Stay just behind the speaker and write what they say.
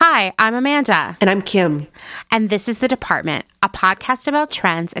Hi, I'm Amanda. And I'm Kim. And this is The Department, a podcast about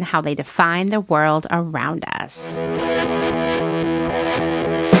trends and how they define the world around us.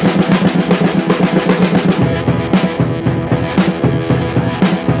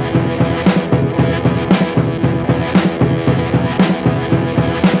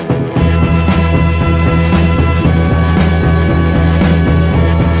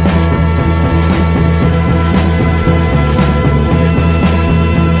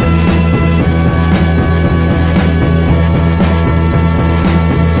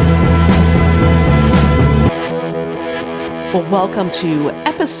 Well, welcome to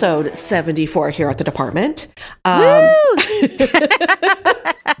episode 74 here at the Department.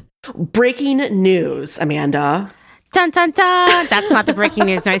 Breaking news, Amanda. Dun, dun, dun. That's not the breaking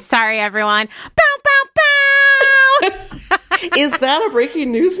news noise. Sorry, everyone. Bow, bow, bow. Is that a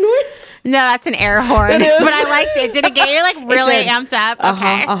breaking news noise? No, that's an air horn. It is. But I liked it. Did it get you really amped up?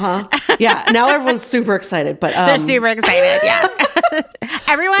 Okay. Yeah, now everyone's super excited. But they're super excited, yeah.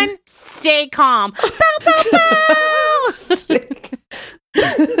 Everyone, stay calm. Bow, bow, bow.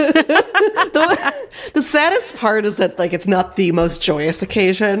 The saddest part is that it's not the most joyous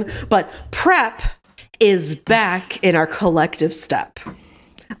occasion, but prep is back in our collective step.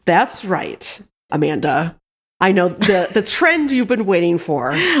 That's right, Amanda. I know the trend you've been waiting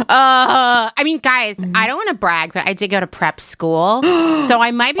for. I mean, guys, I don't want to brag, but I did go to prep school. So I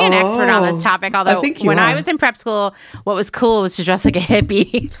might be an expert on this topic. Although I was in prep school, what was cool was to dress like a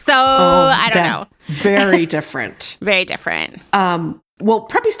hippie. So I don't know. Very different. Very different. Well,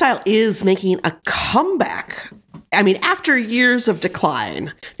 Preppy style is making a comeback. I mean, after years of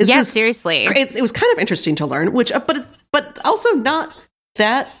decline. Seriously. It was kind of interesting to learn, but also not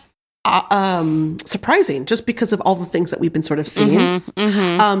that surprising, just because of all the things that we've been sort of seeing.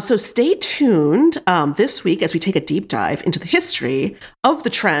 So stay tuned this week as we take a deep dive into the history of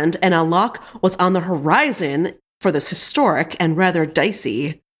the trend and unlock what's on the horizon for this historic and rather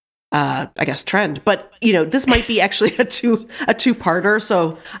dicey trend. But this might be actually a two-parter.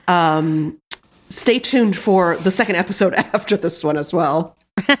 So stay tuned for the second episode after this one as well.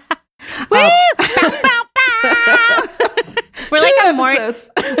 Woo! Bow, bow, bow.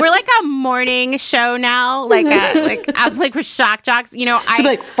 We're like a morning show now, like with shock jocks. To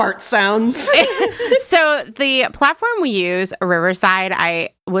like fart sounds. So the platform we use, Riverside,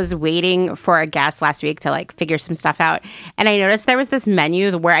 I was waiting for a guest last week to figure some stuff out, and I noticed there was this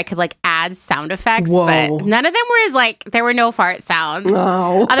menu where I could add sound effects, but none of them were there were no fart sounds.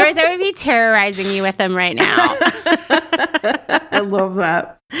 No. Otherwise, I would be terrorizing you with them right now. I love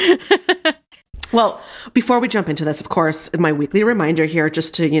that. Well, before we jump into this, of course, my weekly reminder here,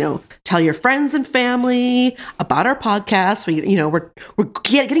 just to, tell your friends and family about our podcast. We're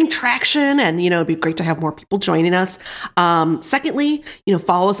getting traction, and, it'd be great to have more people joining us. Secondly,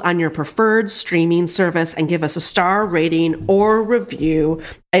 follow us on your preferred streaming service and give us a star rating or review.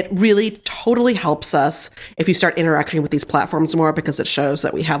 It really totally helps us if you start interacting with these platforms more, because it shows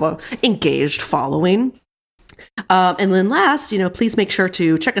that we have a engaged following. And then last, please make sure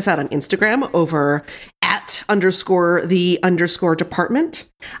to check us out on Instagram over @_the_department.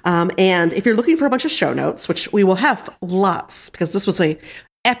 And if you're looking for a bunch of show notes, which we will have lots, because this was a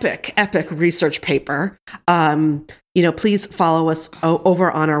epic research paper, please follow us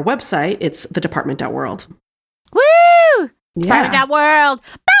over on our website. It's thedepartment.world. Woo! Yeah. Department.world.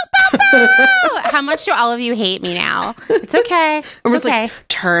 Bow, bow, bow! How much do all of you hate me now? It's okay. It's okay.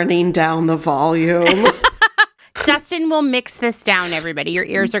 Turning down the volume. Justin will mix this down, everybody. Your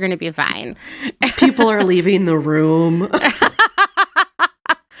ears are going to be fine. People are leaving the room. I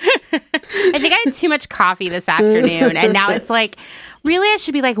think I had too much coffee this afternoon, and now it's really I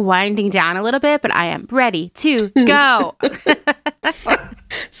should be winding down a little bit, but I am ready to go.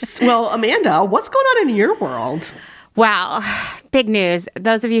 Well, Amanda, what's going on in your world? Well, big news.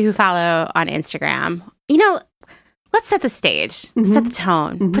 Those of you who follow on Instagram, let's set the stage, set the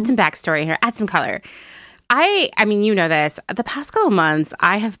tone, put some backstory here, add some color. I mean, you know this. The past couple months,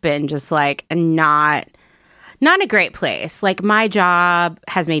 I have been just not in a great place. My job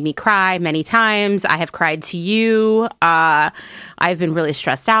has made me cry many times. I have cried to you. I've been really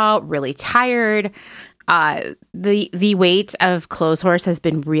stressed out, really tired. The weight of Clotheshorse has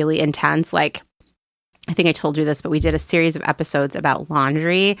been really intense. I think I told you this, but we did a series of episodes about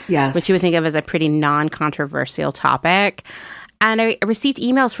laundry, which you would think of as a pretty non-controversial topic. And I received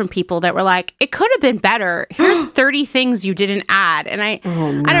emails from people that were like, it could have been better. Here's 30 things you didn't add. And I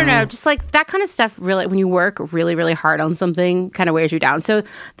don't know, just that kind of stuff really, when you work really, really hard on something, kind of wears you down. So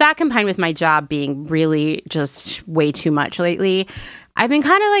that combined with my job being really just way too much lately, I've been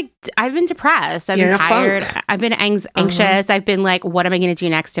kind of like, I've been depressed. I've been tired. I've been anxious. I've been like, what am I going to do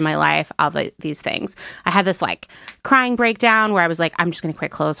next in my life? All these things. I had this like crying breakdown where I was like, I'm just going to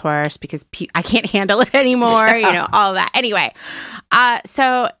quit Clothes Horse because I can't handle it anymore. You know, all of that. Anyway,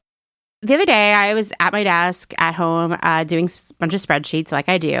 so the other day I was at my desk at home doing a bunch of spreadsheets like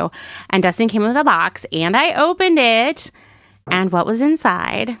I do. And Dustin came in with a box and I opened it. And what was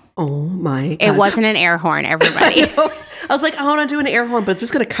inside? Oh my God. It wasn't an air horn, everybody. I was like, I want to do an air horn, but it's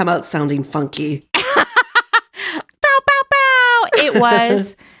just going to come out sounding funky. Bow, bow, bow. It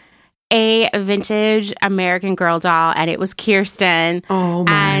was a vintage American Girl doll, and it was Kirsten. Oh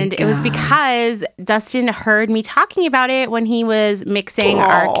my And God. it was because Dustin heard me talking about it when he was mixing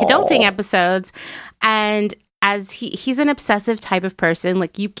our Kidulting episodes. And as he's an obsessive type of person,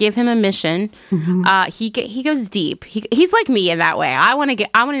 like you give him a mission, he goes deep. He's like me in that way. I want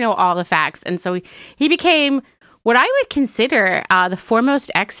to know all the facts, and so he became what I would consider the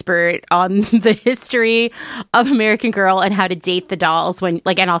foremost expert on the history of American Girl and how to date the dolls and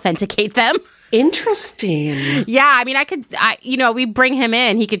authenticate them. Interesting. Yeah, I mean, we bring him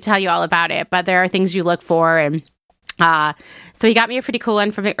in, he could tell you all about it, but there are things you look for and. So he got me a pretty cool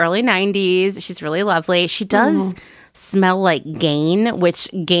one from the early 90s. She's really lovely. She does smell like Gain, which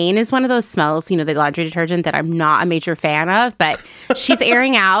Gain is one of those smells, the laundry detergent that I'm not a major fan of, but she's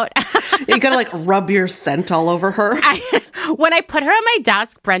airing out. You gotta like rub your scent all over her. When I put her on my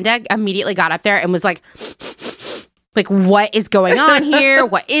desk, Brenda immediately got up there and was like, what is going on here?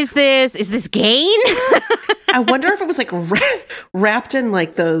 What is this? Is this Gain? I wonder if it was like wrapped in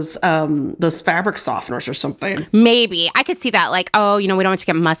like those fabric softeners or something. Maybe. I could see that. Like, we don't want to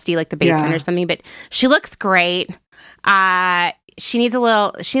get musty like the basement or something. But she looks great. She needs a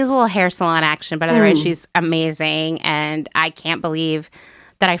little hair salon action, but otherwise she's amazing. And I can't believe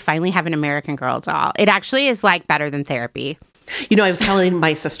that I finally have an American Girl doll. It actually is like better than therapy. I was telling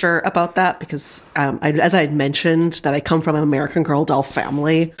my sister about that because, as I had mentioned, that I come from an American Girl doll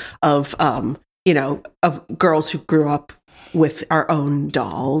family of girls who grew up with our own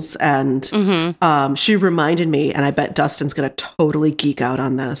dolls. And she reminded me, and I bet Dustin's going to totally geek out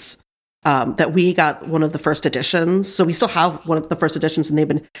on this, that we got one of the first editions. So we still have one of the first editions, and they've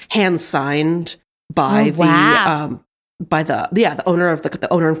been hand signed by the owner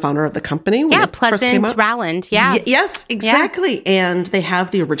and founder of the company. Yeah, Pleasant Rowland. Yeah. Yes, exactly. Yeah. And they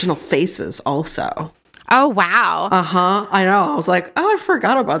have the original faces also. Oh, wow. I know. I was like, I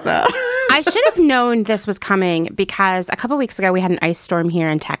forgot about that. I should have known this was coming because a couple weeks ago we had an ice storm here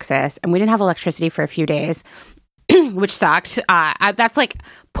in Texas and we didn't have electricity for a few days, which sucked. That's like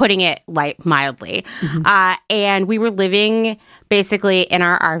putting it mildly. And we were living basically in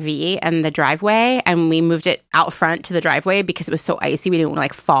our RV and the driveway, and we moved it out front to the driveway because it was so icy. We didn't want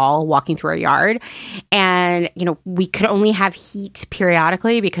to fall walking through our yard. And, we could only have heat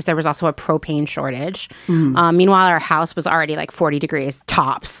periodically because there was also a propane shortage. Meanwhile, our house was already like 40 degrees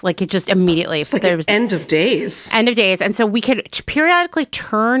tops. Like it just immediately. It's like there was end of days. And so we could periodically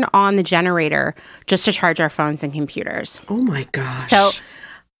turn on the generator just to charge our phones and computers. Oh my gosh. So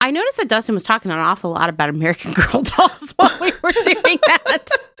I noticed that Dustin was talking an awful lot about American Girl dolls while we were doing that.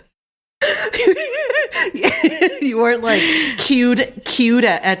 You weren't like cued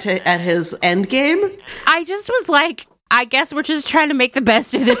at his end game? I just was like, I guess we're just trying to make the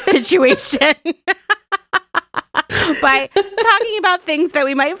best of this situation. By talking about things that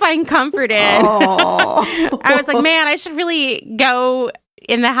we might find comfort in. I was like, man, I should really go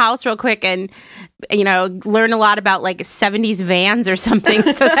in the house real quick and learn a lot about like 70s Vans or something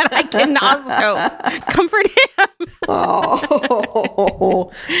so that I can also comfort him.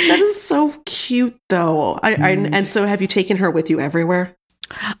 That is so cute though. And so have you taken her with you everywhere?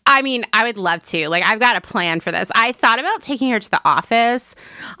 I mean, I would love to. Like, I've got a plan for this. I thought about taking her to the office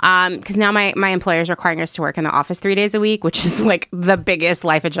because now my employer is requiring us to work in the office 3 days a week, which is like the biggest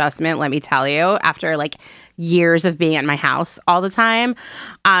life adjustment, let me tell you, after like years of being at my house all the time.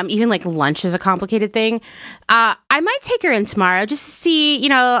 Even like lunch is a complicated thing. I might take her in tomorrow just to see,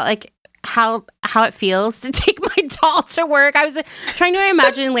 like how it feels to take my doll to work. I was trying to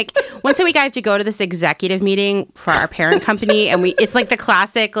imagine like once a week I have to go to this executive meeting for our parent company, and it's like the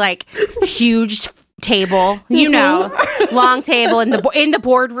classic like huge table, long table in the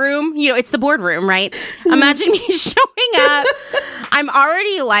boardroom. It's the boardroom, right? Imagine me showing up. I'm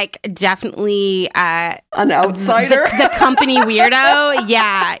already like definitely an outsider, the company weirdo.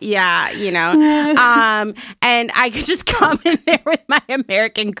 Yeah, and I could just come in there with my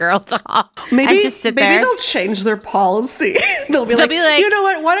American Girl doll. Maybe just sit there. They'll change their policy. They'll be like, you know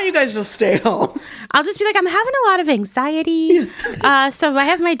what? Why don't you guys just stay home? I'll just be like, I'm having a lot of anxiety, so I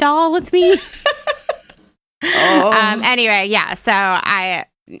have my doll with me. Anyway, yeah. So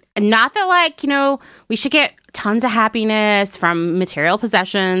not that like, we should get tons of happiness from material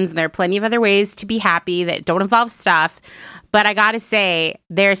possessions. There are plenty of other ways to be happy that don't involve stuff. But I got to say,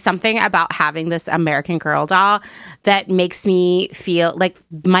 there's something about having this American Girl doll that makes me feel like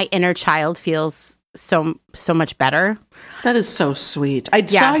my inner child feels so much better. That is so sweet. I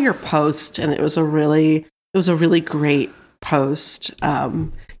saw your post, and it was a really great post,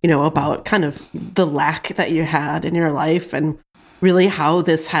 about kind of the lack that you had in your life and really how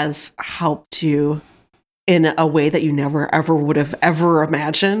this has helped you in a way that you never, ever would have ever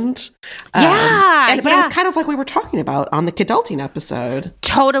imagined. But it was kind of like we were talking about on the Kidulting episode.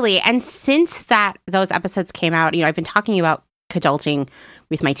 Totally. And since those episodes came out, I've been talking about Kidulting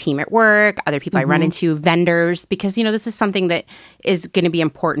with my team at work, other people I run into, vendors, because, this is something that is going to be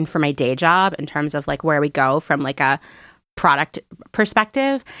important for my day job in terms of like where we go from like a product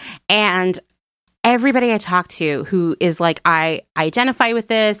perspective. And everybody I talk to who is like, I identify with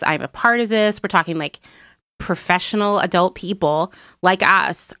this, I'm a part of this, we're talking like professional adult people like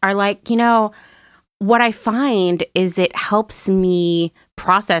us are like, what I find is it helps me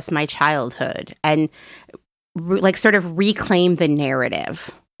process my childhood and like sort of reclaim the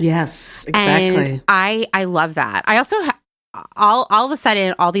narrative. Yes, exactly. And I love that. I also all of a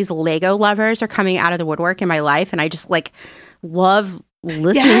sudden all these Lego lovers are coming out of the woodwork in my life, and I just like love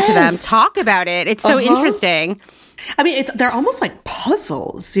listening to them talk about it. It's so interesting. I mean, they're almost like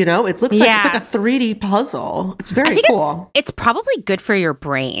puzzles, It looks like it's like a 3D puzzle. It's very cool. It's probably good for your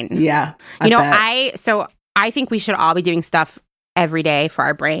brain. Yeah. I think we should all be doing stuff every day for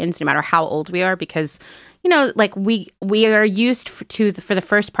our brains, no matter how old we are, because like we are used for the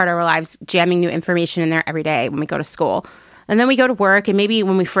first part of our lives jamming new information in there every day when we go to school. And then we go to work, and maybe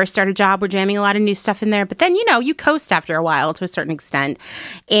when we first start a job, we're jamming a lot of new stuff in there. But then, you coast after a while to a certain extent.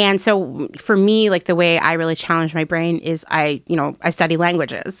 And so for me, like the way I really challenge my brain is I study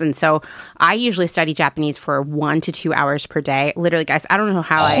languages. And so I usually study Japanese for 1 to 2 hours per day. Literally, guys, I don't know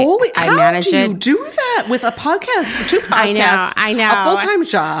how I manage it. How do you do that with a podcast, 2 podcasts, I know. A full-time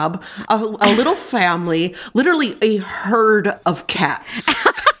job, a little family, literally a herd of cats?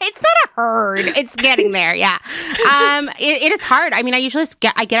 It's not a herd. It's getting there. Yeah. It is hard. I mean, I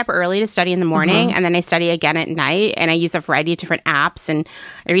get up early to study in the morning, and then I study again at night, and I use a variety of different apps. And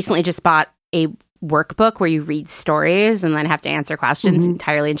I recently just bought a workbook where you read stories and then have to answer questions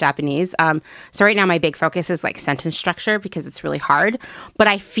entirely in Japanese. So right now my big focus is like sentence structure because it's really hard. But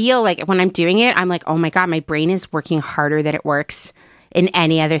I feel like when I'm doing it, I'm like, oh my God, my brain is working harder than it works in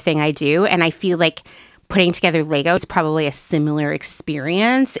any other thing I do. And I feel like putting together Lego is probably a similar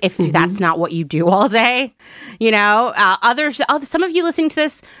experience if that's not what you do all day. Some of you listening to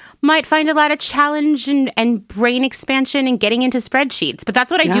this might find a lot of challenge and brain expansion and getting into spreadsheets, but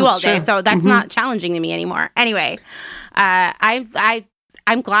that's what I do all day. So that's not challenging to me anymore. Anyway,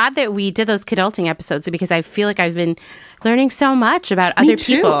 I'm glad that we did those Kidulting episodes because I feel like I've been learning so much about other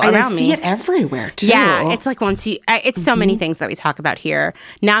people around me. I see it everywhere too. Yeah, it's like it's so many things that we talk about here.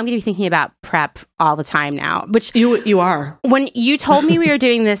 Now I'm going to be thinking about prep all the time now, which you are. When you told me we were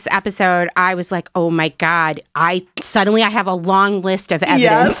doing this episode, I was like, oh my God, I have a long list of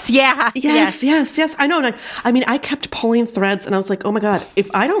evidence. Yes. I know. I kept pulling threads and I was like, oh my God,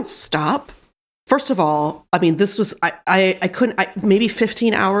 if I don't stop. First of all, I mean, this was, I couldn't, maybe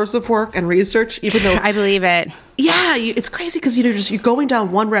 15 hours of work and research, even though. I believe it. Yeah, it's crazy because, you're going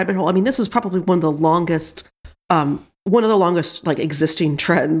down one rabbit hole. I mean, this is probably one of the longest like existing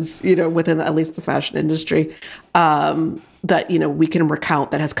trends, within at least the fashion industry, that, we can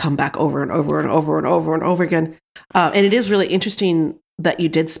recount that has come back over and over and over and over and over again. And it is really interesting that you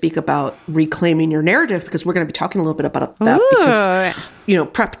did speak about reclaiming your narrative because we're going to be talking a little bit about that because,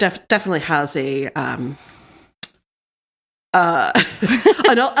 prep definitely has an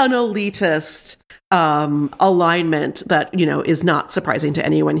elitist alignment that, is not surprising to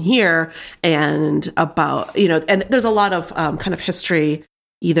anyone here and about, and there's a lot of kind of history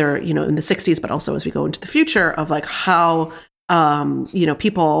either, in the 60s, but also as we go into the future of like how,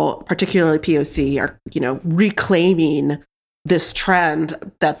 people, particularly POC are, reclaiming this trend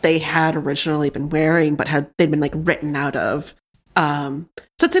that they had originally been wearing, but they'd been like written out of. So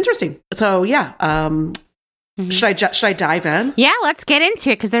it's interesting. So yeah. Should I dive in? Yeah, let's get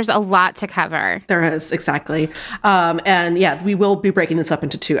into it because there's a lot to cover. There is, exactly. And yeah, we will be breaking this up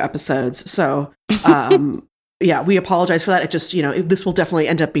into 2 episodes. So yeah, we apologize for that. It just, this will definitely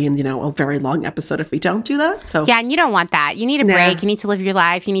end up being, a very long episode if we don't do that. So yeah, and you don't want that. You need a break. You need to live your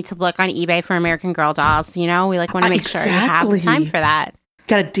life. You need to look on eBay for American Girl dolls. We want to make sure you have the time for that.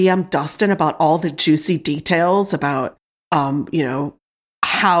 Got to DM Dustin about all the juicy details about,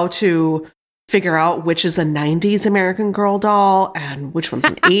 how to figure out which is a 90s American Girl doll and which one's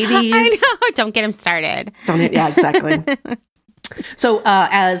an 80s. I know. Don't get him started. Yeah, exactly. So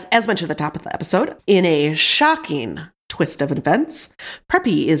as mentioned at the top of the episode, in a shocking twist of events,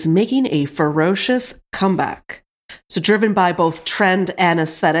 Preppy is making a ferocious comeback. So driven by both trend and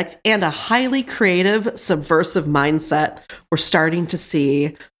aesthetic and a highly creative, subversive mindset, we're starting to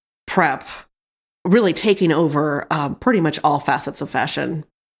see prep really taking over pretty much all facets of fashion,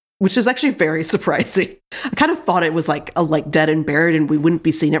 which is actually very surprising. I kind of thought it was like dead and buried and we wouldn't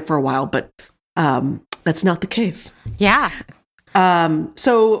be seeing it for a while, but that's not the case. Yeah.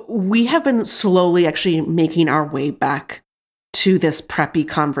 So we have been slowly actually making our way back to this preppy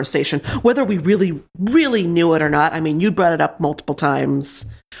conversation, whether we really, really knew it or not. I mean, you brought it up multiple times,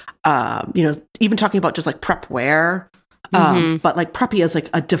 even talking about just like prep wear, but like preppy as like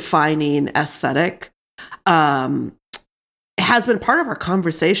a defining aesthetic, has been part of our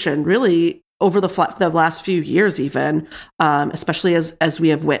conversation really over the last few years, even, especially as we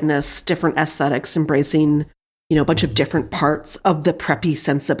have witnessed different aesthetics embracing, a bunch of different parts of the preppy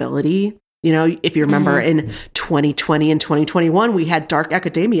sensibility. If you remember in 2020 and 2021, we had dark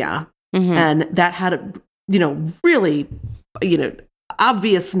academia, and that had, really,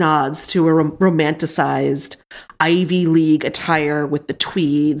 obvious nods to a romanticized Ivy League attire with the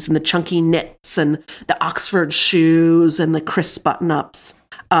tweeds and the chunky knits and the Oxford shoes and the crisp button-ups.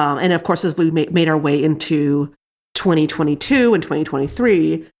 And of course, as we made our way into 2022 and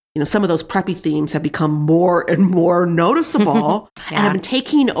 2023, some of those preppy themes have become more and more noticeable and have been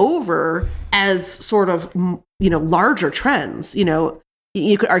taking over as sort of, larger trends.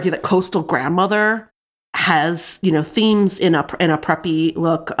 You could argue that coastal grandmother has, themes in a preppy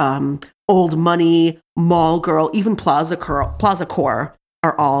look. Old money, mall girl, even plaza core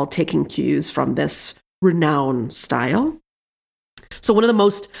are all taking cues from this renowned style. So one of the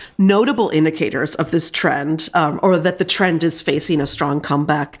most notable indicators of this trend, or that the trend is facing a strong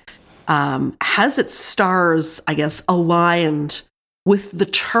comeback, has its stars, I guess, aligned with the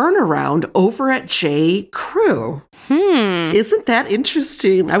turnaround over at J.Crew. Isn't that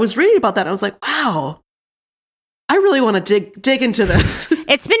interesting? I was reading about that. And I was like, wow, I really want to dig into this.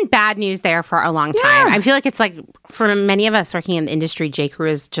 It's been bad news there for a long time. I feel like it's like, for many of us working in the industry, J.Crew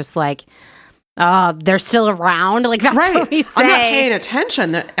is just like, they're still around. Like, that's what we say. I'm not paying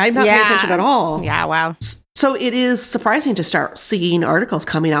attention. I'm not paying attention at all. Yeah, wow. So it is surprising to start seeing articles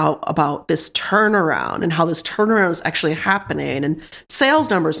coming out about this turnaround and how this turnaround is actually happening and sales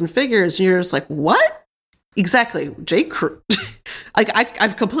numbers and figures. And you're just like, what? Exactly. J.Crew. Like,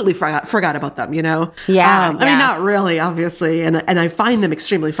 I've completely forgot about them, Yeah. I mean, not really, obviously. And I find them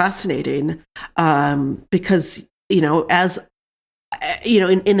extremely fascinating because, as,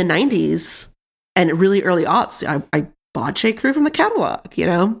 in the 90s and really early aughts, I bought J.Crew from the catalog,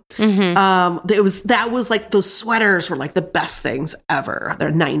 that was like, those sweaters were like the best things ever. They're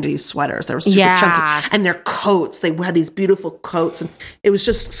 90s sweaters. They were super chunky. And their coats, they had these beautiful coats. And it was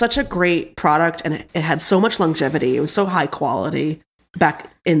just such a great product. And it had so much longevity. It was so high quality back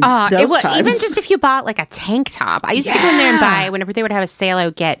in those times. Even just if you bought like a tank top. I used to go in there and buy, whenever they would have a sale, I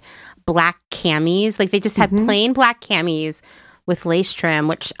would get black camis. Like, they just had plain black camis with lace trim,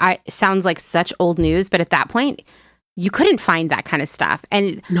 which sounds like such old news. But at that point, you couldn't find that kind of stuff.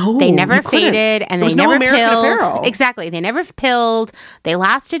 And they never faded and they never pilled. Apparel. Exactly. They never pilled. They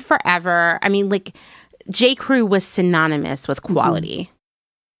lasted forever. I mean, like, J.Crew was synonymous with quality.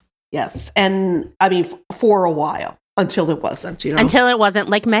 Yes. And I mean, for a while, until it wasn't, Until it wasn't,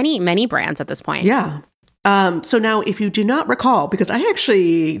 like many, many brands at this point. Yeah. So now, if you do not recall, because I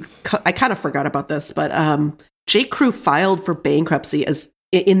kind of forgot about this, but J.Crew filed for bankruptcy as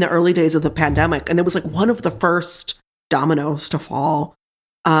in the early days of the pandemic. And it was like one of the first dominoes to fall.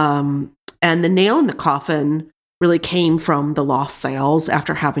 And the nail in the coffin really came from the lost sales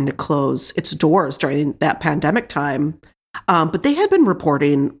after having to close its doors during that pandemic time. But they had been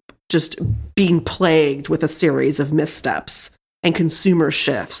reporting just being plagued with a series of missteps and consumer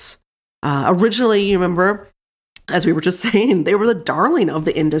shifts. Originally, you remember, as we were just saying, they were the darling of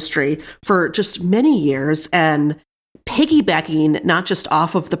the industry for just many years, and piggybacking not just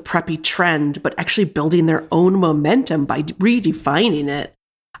off of the preppy trend, but actually building their own momentum by redefining it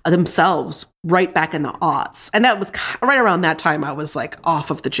themselves right back in the aughts. And that was right around that time I was like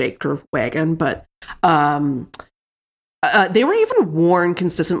off of the J.Crew wagon, but they were even worn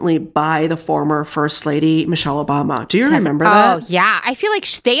consistently by the former First Lady, Michelle Obama. Do you remember that? Oh, yeah. I feel like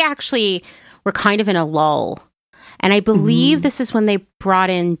they actually were kind of in a lull. And I believe this is when they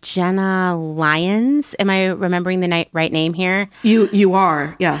brought in Jenna Lyons. Am I remembering the right name here? You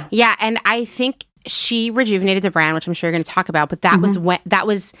are, yeah. Yeah, and I think she rejuvenated the brand, which I'm sure you're going to talk about. But that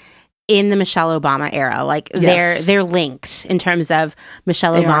was in the Michelle Obama era. Like they're linked in terms of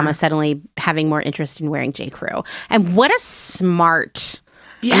Michelle Obama suddenly having more interest in wearing J.Crew. And what a smart,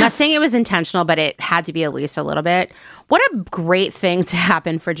 I'm not saying it was intentional, but it had to be at least a little bit. What a great thing to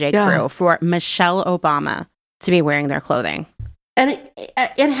happen for J.Crew, for Michelle Obama to be wearing their clothing. And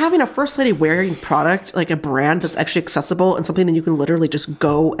having a first lady wearing product, like a brand that's actually accessible and something that you can literally just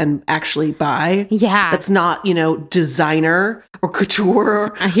go and actually buy. Yeah. That's not, designer or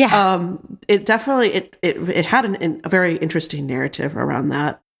couture. It definitely, it had a very interesting narrative around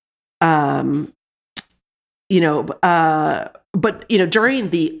that. But during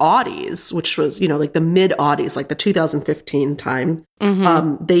the Aughties, which was, like the mid Aughties, like the 2015 time,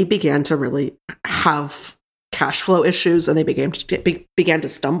 they began to really have cash flow issues, and they began to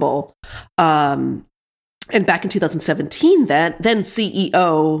stumble. And back in 2017, then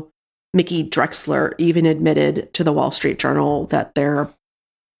CEO Mickey Drexler even admitted to the Wall Street Journal that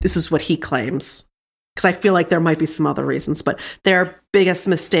this is what he claims, because I feel like there might be some other reasons, but their biggest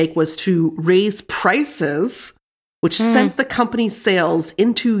mistake was to raise prices, which sent the company's sales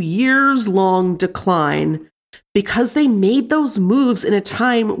into years-long decline, because they made those moves in a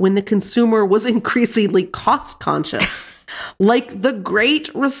time when the consumer was increasingly cost-conscious, like the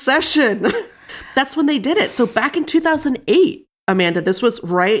Great Recession. That's when they did it. So back in 2008, Amanda, this was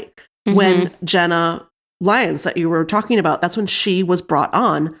right when Jenna Lyons that you were talking about, that's when she was brought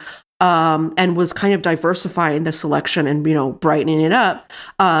on and was kind of diversifying the selection and, brightening it up.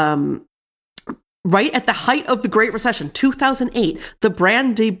 Right at the height of the Great Recession, 2008, the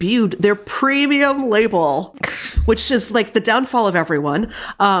brand debuted their premium label, which is like the downfall of everyone.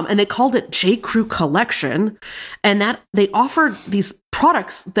 And they called it J.Crew Collection. And that they offered these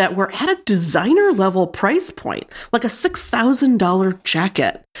products that were at a designer level price point, like a $6,000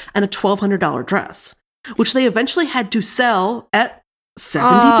 jacket and a $1,200 dress, which they eventually had to sell at 70%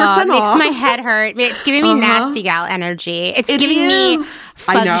 off. Makes my head hurt. It's giving me nasty gal energy. It's giving me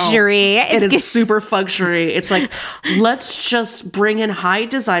fuckery. It is super fuckery. It's like, let's just bring in high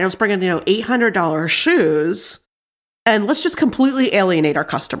design. Let's bring in, $800 shoes, and let's just completely alienate our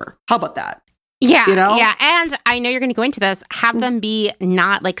customer. How about that? Yeah. Yeah. And I know you're going to go into this. Have them be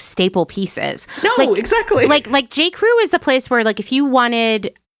not like staple pieces. No, exactly. Like J.Crew is the place where, like, if you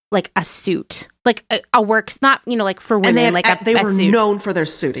wanted like a suit, like a works, not, like for women, they were known for their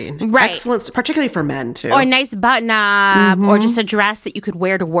suiting. Right. Excellence, particularly for men too. Or a nice button up, or just a dress that you could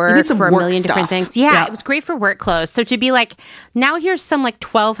wear to work for a million different things. Yeah, it was great for work clothes. So to be like, now here's some like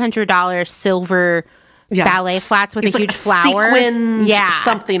 $1,200 silver ballet flats with a huge flower. Sequined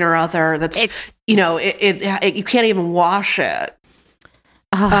something or other that's, you can't even wash it.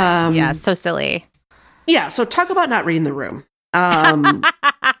 So silly. Yeah, so talk about not reading the room.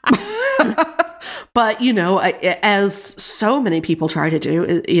 But, as so many people try to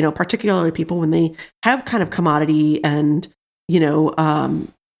do, particularly people when they have kind of commodity and,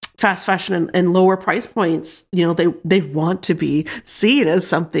 fast fashion and lower price points, they want to be seen as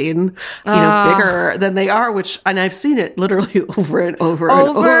something, bigger than they are, and I've seen it literally over and over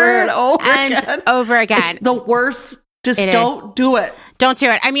again. It's the worst. Just don't do it. Don't do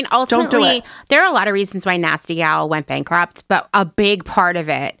it. I mean, ultimately, there are a lot of reasons why Nasty Gal went bankrupt, but a big part of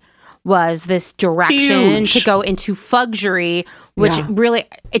it was this direction to go into fuggery, which really,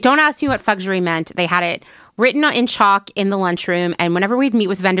 don't ask me what fuggery meant. They had it written in chalk in the lunchroom, and whenever we'd meet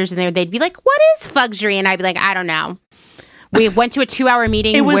with vendors in there, they'd be like, what is fuggery? And I'd be like, I don't know. We went to a 2-hour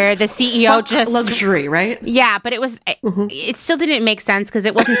meeting where the CEO just luxury, right? Yeah, but it was it still didn't make sense because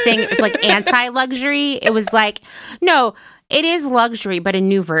it wasn't saying it was like anti-luxury. It was like, no, it is luxury, but a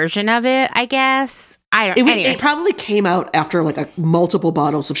new version of it, I guess. It probably came out after like multiple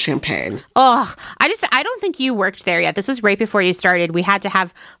bottles of champagne. Oh, I don't think you worked there yet. This was right before you started. We had to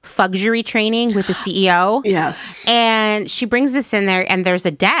have fuggery training with the CEO. Yes. And she brings this in there and there's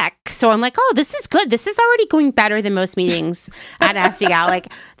a deck. So I'm like, oh, this is good. This is already going better than most meetings at Nasty Gal.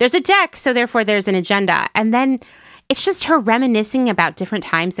 Like, there's a deck, so therefore there's an agenda. And then it's just her reminiscing about different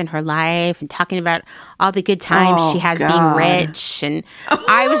times in her life and talking about all the good times she has being rich. And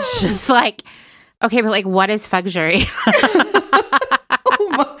I was just like, okay, but like, what is fuggery?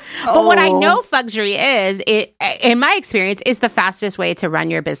 But what I know fuggery is, in my experience, is the fastest way to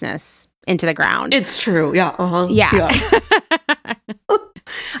run your business into the ground. It's true. Yeah. Yeah.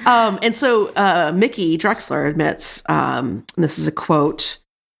 And so Mickey Drexler admits, and this is a quote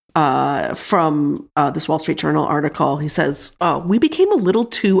from this Wall Street Journal article. He says, we became a little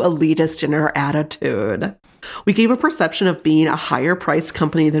too elitist in our attitude. We gave a perception of being a higher price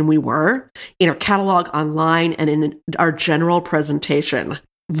company than we were in our catalog online and in our general presentation.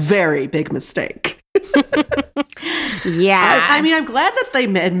 Very big mistake. Yeah. I mean, I'm glad that they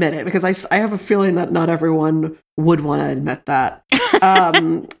admit it, because I have a feeling that not everyone would want to admit that.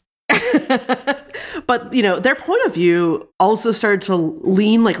 But, their point of view also started to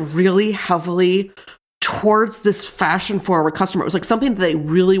lean like really heavily towards this fashion forward customer. It was like something that they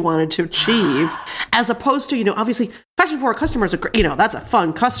really wanted to achieve, as opposed to, obviously fashion forward customers are, that's a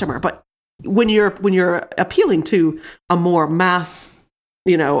fun customer. But when you're appealing to a more mass,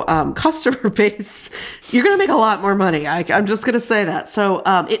 customer base, you're going to make a lot more money. I'm just going to say that. So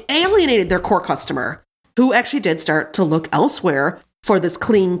it alienated their core customer, who actually did start to look elsewhere for this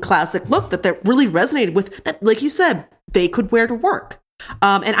clean, classic look that really resonated with, that, like you said, they could wear to work.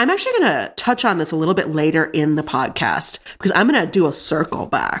 And I'm actually going to touch on this a little bit later in the podcast, because I'm going to do a circle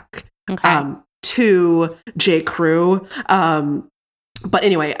back to J.Crew. But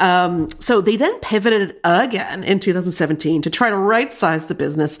anyway, so they then pivoted again in 2017 to try to right-size the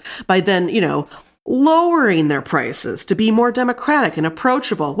business by then, lowering their prices to be more democratic and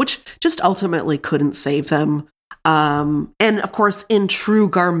approachable, which just ultimately couldn't save them. And of course, in true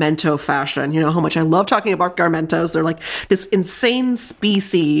Garmento fashion, how much I love talking about Garmentos. They're like this insane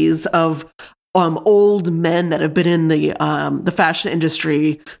species of old men that have been in the fashion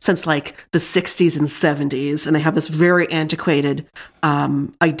industry since like the 60s and 70s, and they have this very antiquated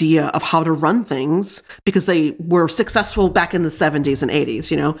idea of how to run things because they were successful back in the 70s and 80s.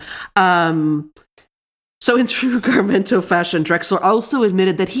 So in true Garmento fashion, Drexler also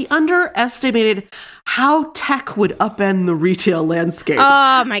admitted that he underestimated how tech would upend the retail landscape.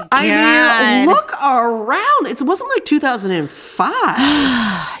 Oh my God. I mean, look around. It wasn't like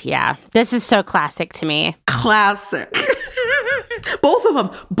 2005. Yeah, this is so classic to me. Classic. Both of them.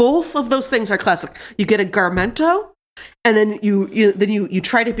 Both of those things are classic. You get a Garmento, and then you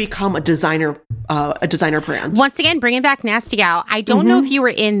try to become a designer brand. Once again, bringing back Nasty Gal. I don't know if you were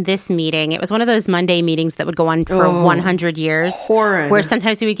in this meeting. It was one of those Monday meetings that would go on for 100 years. Horrid. Where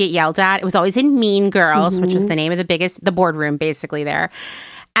sometimes we would get yelled at. It was always in Mean Girls, which was the name of the boardroom basically there.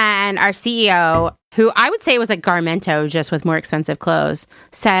 And our CEO, who I would say was a Garmento just with more expensive clothes,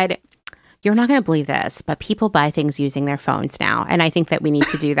 said, "You're not going to believe this, but people buy things using their phones now. And I think that we need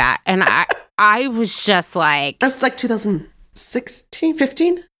to do that." And I was just like... That's like 2016,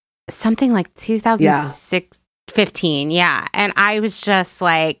 15? Something like 2006, 15, yeah. And I was just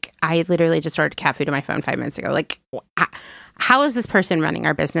like, I literally just ordered cat food on my phone 5 minutes ago. Like, how is this person running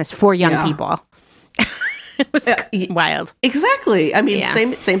our business for young people? It was wild. Exactly. I mean,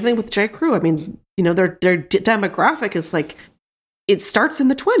 same thing with J.Crew. I mean, their demographic is like, it starts in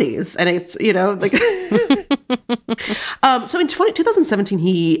the 20s, and it's, like... So in 2017,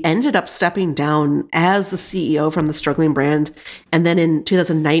 he ended up stepping down as the CEO from the struggling brand. And then in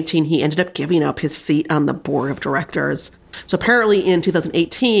 2019, he ended up giving up his seat on the board of directors. So apparently in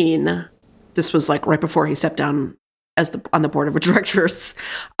 2018, this was like right before he stepped down on the board of directors.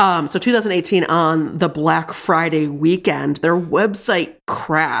 So 2018, on the Black Friday weekend, their website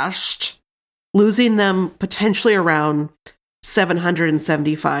crashed, losing them potentially around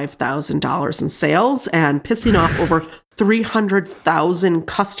 $775,000 in sales and pissing off over 300,000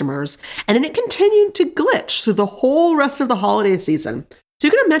 customers. And then it continued to glitch through the whole rest of the holiday season. So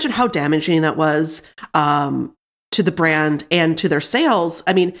you can imagine how damaging that was to the brand and to their sales.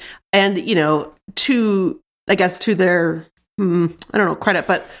 I mean, and, to their, credit,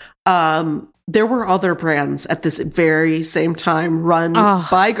 but there were other brands at this very same time run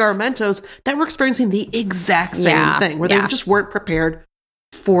by Garmentos that were experiencing the exact same thing, where they just weren't prepared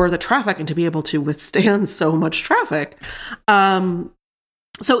for the traffic and to be able to withstand so much traffic.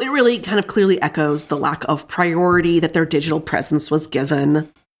 So it really kind of clearly echoes the lack of priority that their digital presence was given,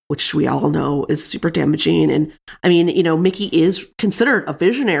 which we all know is super damaging. And I mean, Mickey is considered a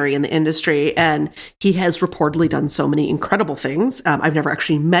visionary in the industry, and he has reportedly done so many incredible things. I've never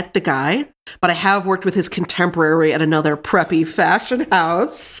actually met the guy, but I have worked with his contemporary at another preppy fashion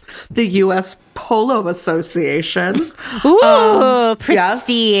house, the U.S. Polo Association. Ooh,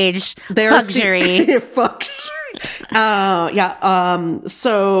 prestige, luxury.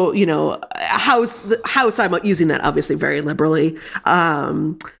 So, house, I'm using that obviously very liberally.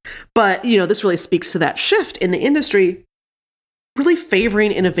 But, this really speaks to that shift in the industry, really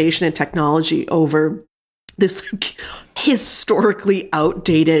favoring innovation and technology over this historically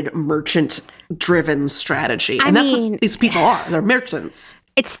outdated merchant-driven strategy. And that's what these people are. They're merchants.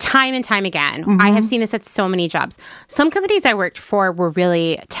 It's time and time again. I have seen this at so many jobs. Some companies I worked for were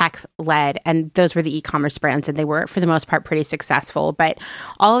really tech-led, and those were the e-commerce brands, and they were, for the most part, pretty successful. But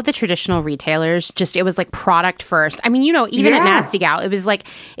all of the traditional retailers, it was like product first. I mean, even at Nasty Gal, it was like,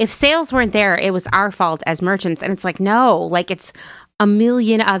 if sales weren't there, it was our fault as merchants. And it's like, no, like it's a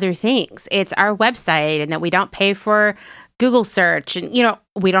million other things. It's our website, and that we don't pay for Google search, and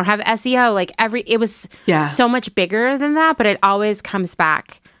we don't have SEO. Like it was so much bigger than that, but it always comes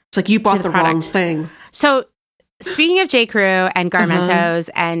back. It's like you bought the wrong thing. So speaking of J.Crew and Garmentos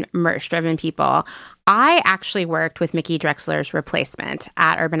and merch-driven people, I actually worked with Mickey Drexler's replacement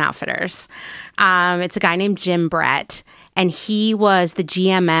at Urban Outfitters. It's a guy named Jim Brett, and he was the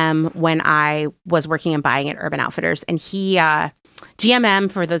GMM when I was working and buying at Urban Outfitters. And he,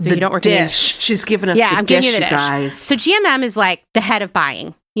 GMM, for those of you who don't work in she's giving us the dish, you guys. So GMM is like the head of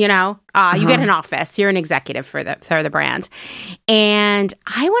buying. You get an office. You're an executive for the brand. And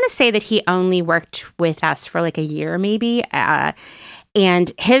I want to say that he only worked with us for like a year, maybe.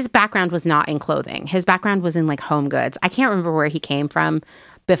 And his background was not in clothing. His background was in like home goods. I can't remember where he came from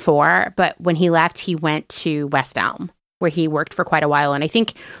before, but when he left, he went to West Elm, where he worked for quite a while. And I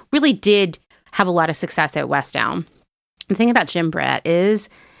think really did have a lot of success at West Elm. The thing about Jim Brett is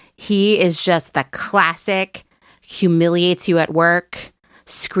he is just the classic, humiliates you at work,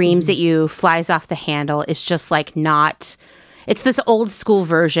 screams at you, flies off the handle. It's just like not... It's this old school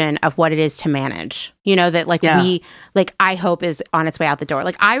version of what it is to manage, that I hope is on its way out the door.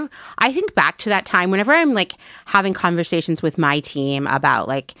 Like I think back to that time whenever I'm like having conversations with my team about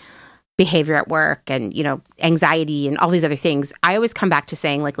like behavior at work and, anxiety and all these other things. I always come back to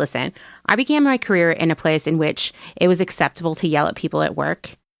saying like, listen, I began my career in a place in which it was acceptable to yell at people at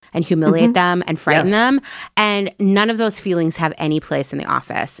work and humiliate them and frighten them. And none of those feelings have any place in the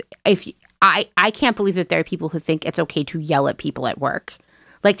office. I can't believe that there are people who think it's okay to yell at people at work.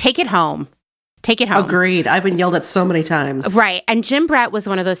 Like, take it home. Take it home. Agreed. I've been yelled at so many times. Right. And Jim Brett was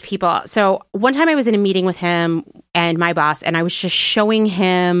one of those people. So one time I was in a meeting with him and my boss, and I was just showing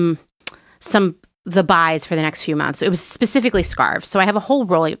him the buys for the next few months. It was specifically scarves. So I have a whole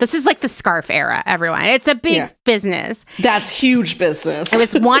rolling. This is like the scarf era, everyone. It's a big business. That's huge business. It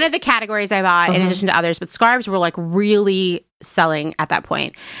was one of the categories I bought in addition to others, but scarves were like really selling at that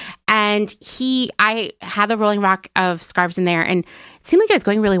point. And I had the rolling rock of scarves in there, and it seemed like it was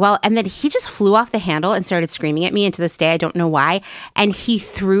going really well. And then he just flew off the handle and started screaming at me. And to this day, I don't know why. And he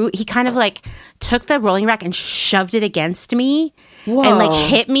kind of like took the rolling rack and shoved it against me. Whoa. And like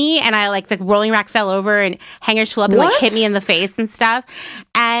hit me, and I like the rolling rack fell over and hangers flew up and like hit me in the face and stuff.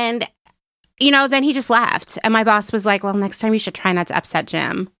 And then he just left. And my boss was like, well, next time you should try not to upset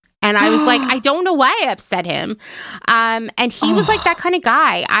Jim. And I was like, I don't know why I upset him. And he was like that kind of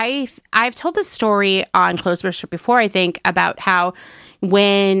guy. I've told this story on Clothes Worship before, I think, about how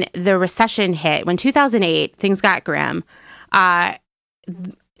when the recession hit, when 2008, things got grim,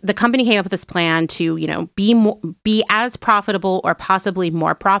 the company came up with this plan to, be as profitable or possibly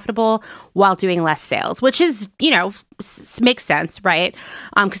more profitable while doing less sales, which is, makes sense, right?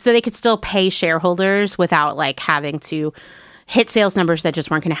 Because so they could still pay shareholders without like having to hit sales numbers that just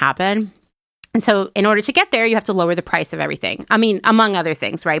weren't going to happen. And so in order to get there, you have to lower the price of everything. I mean, among other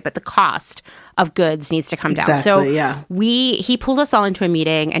things, right? But the cost of goods needs to come down. So he pulled us all into a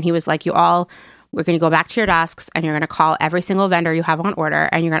meeting, and he was like, we're going to go back to your desks, and you're going to call every single vendor you have on order,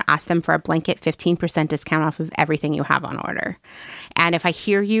 and you're going to ask them for a blanket 15% discount off of everything you have on order. And if I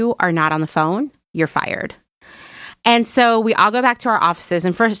hear you are not on the phone, you're fired. And so we all go back to our offices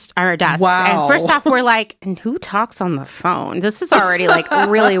and our desks. Wow. And first off, we're like, and who talks on the phone? This is already like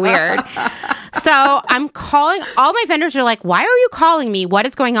really weird. So I'm calling, all my vendors are like, why are you calling me? What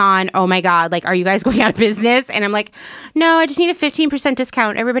is going on? Oh my God. Like, are you guys going out of business? And I'm like, no, I just need a 15%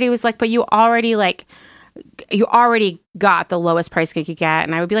 discount. Everybody was like, but you already got the lowest price you could get.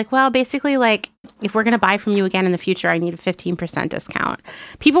 And I would be like, well, basically, like, if we're going to buy from you again in the future, I need a 15% discount.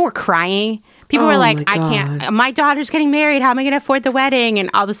 People were crying. People were like, I can't, my daughter's getting married. How am I going to afford the wedding and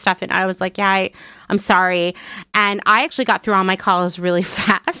all this stuff? And I was like, yeah, I'm sorry. And I actually got through all my calls really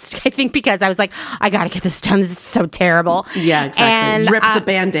fast, I think, because I was like, I got to get this done. This is so terrible. Yeah, exactly. And, rip the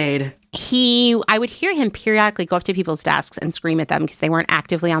Band-Aid. I would hear him periodically go up to people's desks and scream at them because they weren't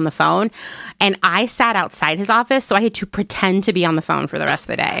actively on the phone. And I sat outside his office, so I had to pretend to be on the phone for the rest of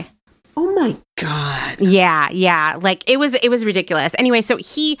the day. Oh my God. Yeah. Like it was ridiculous. Anyway, so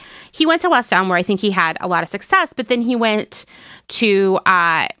he went to West Elm, where I think he had a lot of success, but then he went to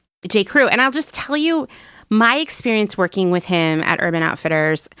J.Crew. And I'll just tell you my experience working with him at Urban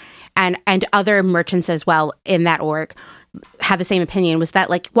Outfitters and other merchants as well in that org had the same opinion, was that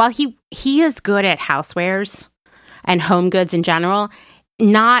like while he is good at housewares and home goods in general,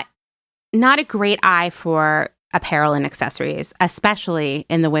 not a great eye for apparel and accessories, especially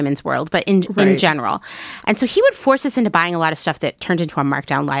in the women's world, but in general. And so he would force us into buying a lot of stuff that turned into a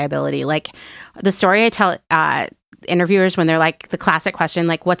markdown liability. Like the story I tell interviewers when they're like, the classic question,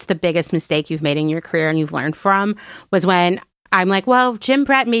 like, what's the biggest mistake you've made in your career and you've learned from, was when I'm like, well, Jim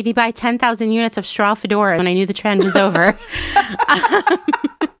Brett made me buy 10,000 units of straw fedora when I knew the trend was over.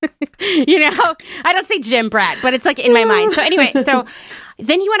 I don't say Jim Brett, but it's like in my mind. So anyway,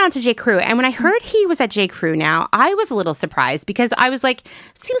 then he went on to J.Crew. And when I heard he was at J.Crew now, I was a little surprised because I was like,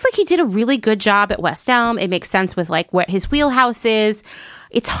 it seems like he did a really good job at West Elm. It makes sense with like what his wheelhouse is.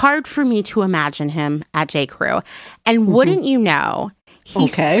 It's hard for me to imagine him at J.Crew. And wouldn't you know, he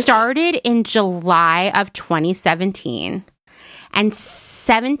started in July of 2017. And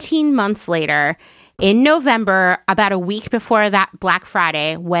 17 months later, in November, about a week before that Black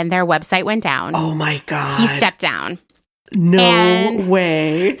Friday, when their website went down. Oh my God. He stepped down. No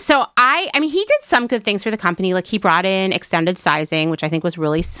way. So I mean, he did some good things for the company. Like he brought in extended sizing, which I think was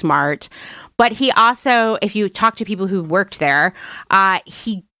really smart. But he also, if you talk to people who worked there,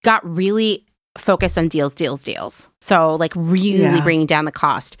 he got really focused on deals. So like really bringing down the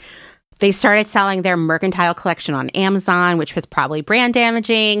cost. They started selling their mercantile collection on Amazon, which was probably brand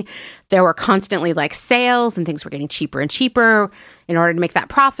damaging. There were constantly like sales and things were getting cheaper and cheaper. In order to make that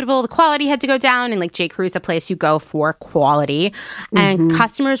profitable, the quality had to go down. And like J.Crew is a place you go for quality. And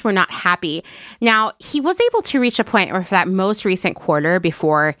customers were not happy. Now, he was able to reach a point where for that most recent quarter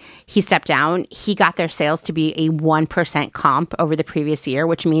before he stepped down, he got their sales to be a 1% comp over the previous year,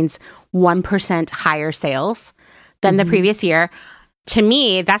 which means 1% higher sales than the previous year. To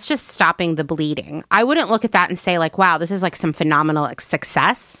me, that's just stopping the bleeding. I wouldn't look at that and say like, wow, this is like some phenomenal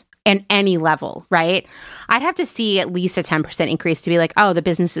success in any level, right? I'd have to see at least a 10% increase to be like, oh, the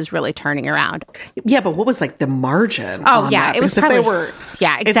business is really turning around. Yeah, but what was like the margin? Oh, yeah, that? it was probably, probably,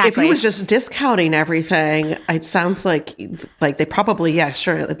 yeah, exactly. If he was just discounting everything, it sounds like they probably, yeah,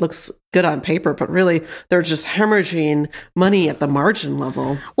 sure, it looks good on paper, but really they're just hemorrhaging money at the margin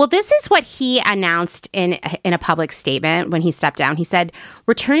level. Well, this is what he announced in a public statement when he stepped down. He said,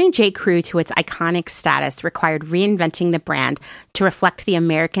 returning J.Crew to its iconic status required reinventing the brand to reflect the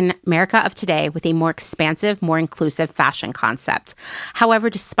America of today with a more expansive, more inclusive fashion concept. However,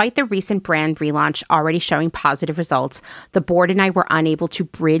 despite the recent brand relaunch already showing positive results, the board and I were unable to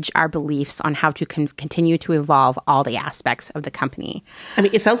bridge our beliefs on how to continue to evolve all the aspects of the company. I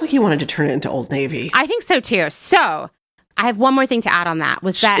mean, it sounds like he wanted to turn it into Old Navy. I think so too. So I have one more thing to add on that,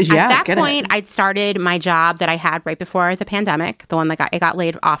 was that at that point, I'd started my job that I had right before the pandemic, the one that I got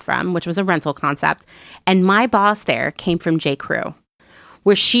laid off from, which was a rental concept. And my boss there came from J.Crew,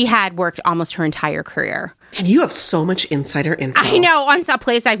 where she had worked almost her entire career. And you have so much insider info. I know, on a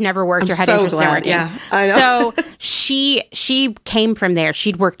place I've never worked or had interest in working. Yeah, I know. So she came from there.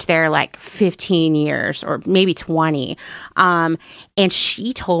 She'd worked there like 15 years or maybe 20. And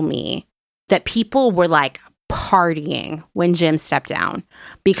she told me that people were like partying when Jim stepped down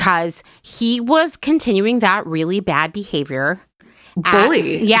because he was continuing that really bad behavior.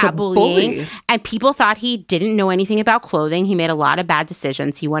 Bullying. And people thought he didn't know anything about clothing. He made a lot of bad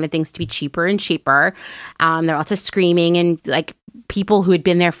decisions. He wanted things to be cheaper and cheaper. They're also screaming, and like people who had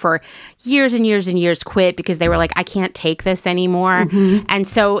been there for years and years and years quit because they were like, I can't take this anymore. And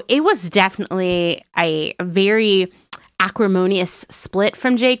so it was definitely a very acrimonious split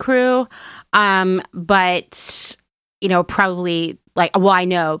from J.Crew. But, probably like, well, I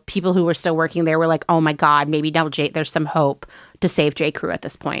know people who were still working there were like, oh my God, maybe now there's some hope to save J.Crew at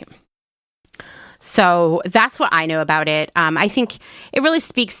this point. So that's what I know about it. I think it really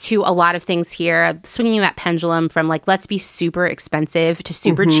speaks to a lot of things here, swinging that pendulum from like, let's be super expensive to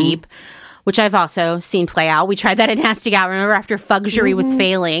super cheap, which I've also seen play out. We tried that at Nasty Gal, remember, after Fuggery was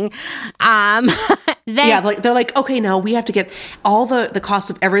failing. They're like, okay, now we have to get all the cost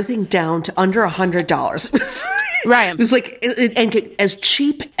of everything down to under $100. Right. It was like, and get as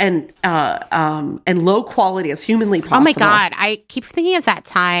cheap and low quality as humanly possible. Oh my God. I keep thinking of that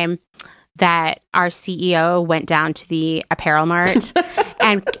time that our CEO went down to the apparel mart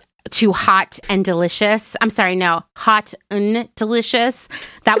and to Hot and Delicious. I'm sorry, no, Hot and Delicious.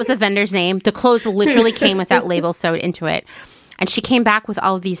 That was the vendor's name. The clothes literally came with that label sewed into it. And she came back with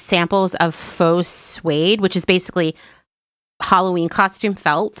all of these samples of faux suede, which is basically Halloween costume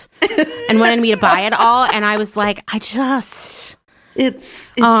felt, and wanted me to buy it all. And I was like, it's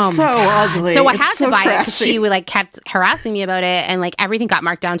so ugly. So I it's had so to buy trashy. it. She like kept harassing me about it, and like everything got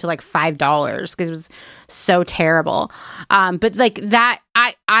marked down to like $5 because it was so terrible. But like that,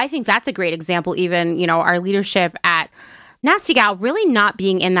 I think that's a great example. Even our leadership at Nasty Gal really not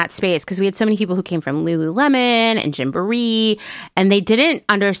being in that space, because we had so many people who came from Lululemon and Gymboree, and they didn't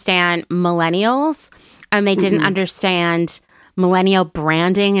understand millennials, and they didn't understand millennial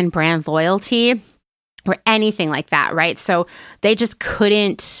branding and brand loyalty or anything like that, right? So they just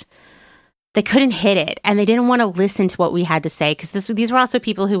couldn't hit it, and they didn't want to listen to what we had to say, because these were also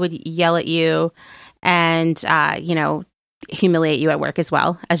people who would yell at you and humiliate you at work as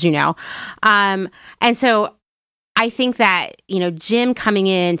well, as you know. And so I think that, Jim coming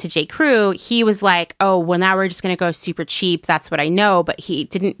in to J.Crew, he was like, oh, well, now we're just going to go super cheap. That's what I know. But he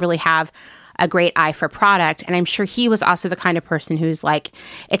didn't really have a great eye for product. And I'm sure he was also the kind of person who's like,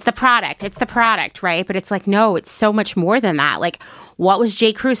 it's the product, right? But it's like, no, it's so much more than that. Like, what was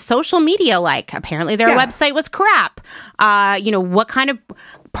J.Crew's social media like? Apparently their website was crap. What kind of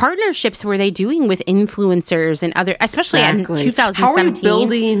partnerships were they doing with influencers and other, especially in 2017? How are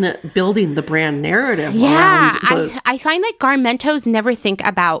you building the brand narrative? Yeah, I find that Garmentos never think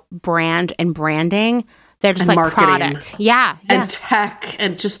about brand and branding. They're just like marketing, product. Yeah. And tech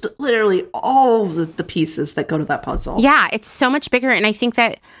and just literally all of the pieces that go to that puzzle. Yeah, it's so much bigger. And I think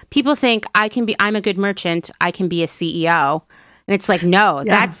that people think I'm a good merchant. I can be a CEO. And it's like, no,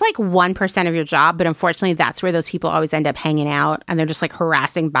 that's like 1% of your job. But unfortunately, that's where those people always end up hanging out. And they're just like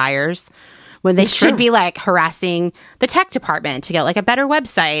harassing buyers when they should be like harassing the tech department to get like a better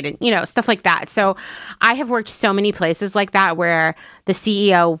website and, stuff like that. So I have worked so many places like that where the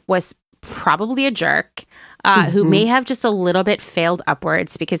CEO was probably a jerk who may have just a little bit failed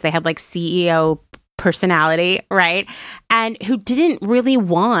upwards because they had like CEO personality, right? And who didn't really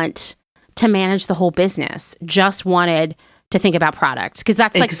want to manage the whole business, just wanted to think about product because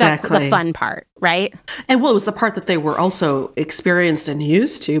that's like the fun part, right? And it was the part that they were also experienced and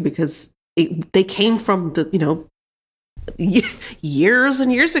used to because they came from the, years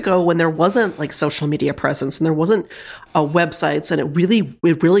and years ago when there wasn't like social media presence and there wasn't websites, and it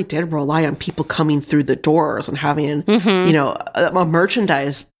really did rely on people coming through the doors and having a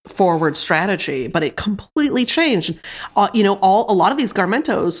merchandise forward strategy. But it completely changed. A lot of these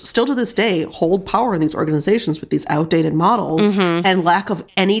Garmentos still to this day hold power in these organizations with these outdated models and lack of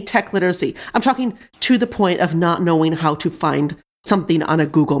any tech literacy. I'm talking to the point of not knowing how to find something on a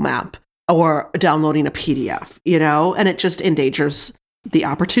Google map or downloading a PDF, and it just endangers the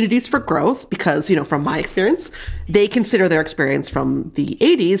opportunities for growth because, from my experience, they consider their experience from the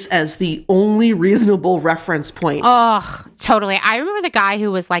 80s as the only reasonable reference point. Oh, totally. I remember the guy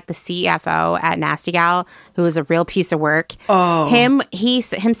who was like the CFO at Nasty Gal, who was a real piece of work. Oh. Him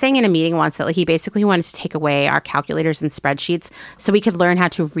saying in a meeting once that like, he basically wanted to take away our calculators and spreadsheets so we could learn how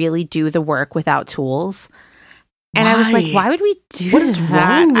to really do the work without tools. And I was like, why would we do that? What is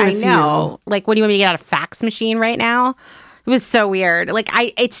wrong with you? I know. Like, what do you want me to get out a fax machine right now? It was so weird. Like,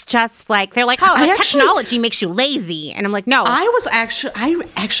 it's just like, they're like, oh, technology makes you lazy. And I'm like, no.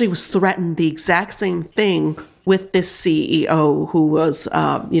 I actually was threatened the exact same thing with this CEO who was,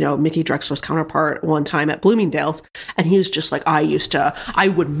 Mickey Drexler's counterpart one time at Bloomingdale's. And he was just like, I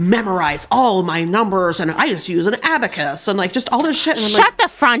would memorize all my numbers and I just use an abacus and like just all this shit. And Shut the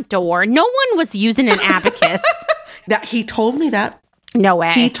front door. No one was using an abacus. That he told me that. No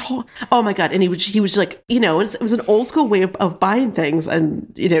way. Oh my God. And he was like, it was an old school way of buying things.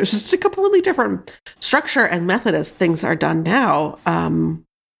 And, it was just a completely different structure and method as things are done now.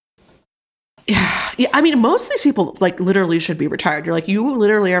 Yeah. I mean, most of these people like literally should be retired. You're like, you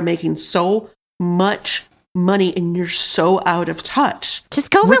literally are making so much money and you're so out of touch.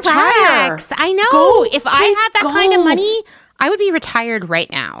 Just go relax. I know. If I had that kind of money, I would be retired right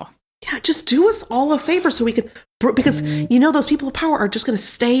now. Yeah, just do us all a favor so we could, because those people of power are just going to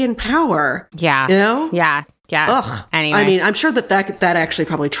stay in power. Yeah. Yeah. Ugh. Anyway. I mean, I'm sure that actually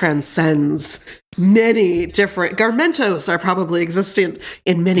probably transcends many different, Garmentos are probably existing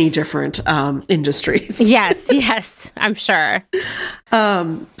in many different industries. Yes, I'm sure.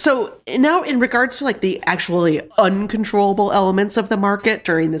 So now in regards to like the actually uncontrollable elements of the market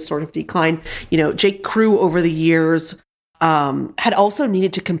during this sort of decline, J.Crew over the years had also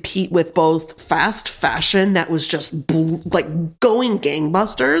needed to compete with both fast fashion that was just going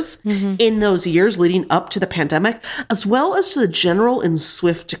gangbusters in those years leading up to the pandemic, as well as to the general and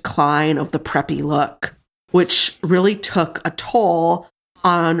swift decline of the preppy look, which really took a toll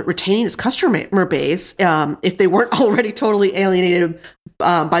on retaining its customer base if they weren't already totally alienated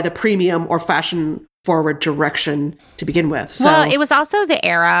by the premium or fashion forward direction to begin with. So, well, it was also the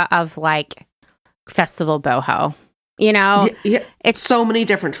era of like festival boho. It's so many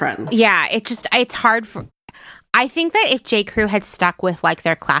different trends. Yeah, it's hard I think that if J.Crew had stuck with like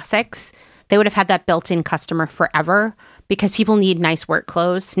their classics, they would have had that built-in customer forever because people need nice work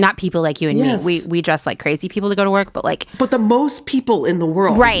clothes. Not people like you and me. We dress like crazy people to go to work, but the most people in the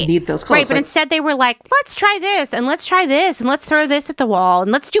world need those clothes. Right, but instead they were like, let's try this and let's try this and let's throw this at the wall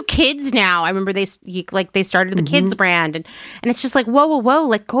and let's do kids now. I remember they started the kids brand and it's just like, whoa,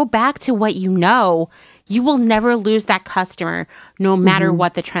 like go back to what you know. You will never lose that customer no matter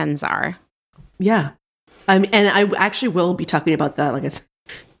what the trends are. Yeah. And I actually will be talking about that, like I said,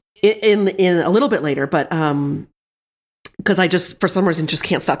 in a little bit later. But because I just, for some reason, just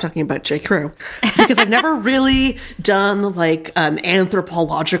can't stop talking about J.Crew, because I've never really done like an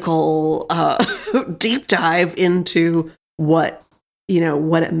anthropological deep dive into what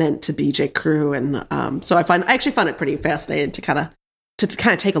it meant to be J.Crew. And so I actually find it pretty fascinating to kind of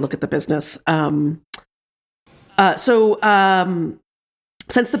take a look at the business. So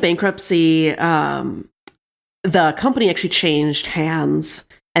since the bankruptcy, the company actually changed hands,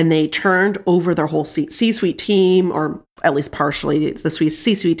 and they turned over their whole C-suite team, or at least partially it's the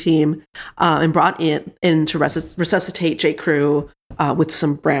C-suite team, and brought in to resuscitate J.Crew with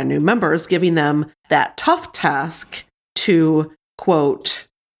some brand new members, giving them that tough task to, quote,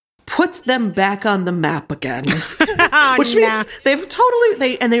 put them back on the map again. Which means they've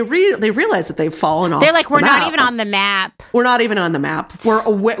totally they realize that they've fallen off. They're like, we're the not map. even on the map. We're not even on the map.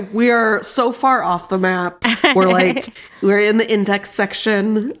 We're so far off the map. We're in the index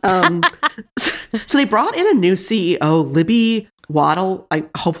section. So they brought in a new CEO, Libby Waddle.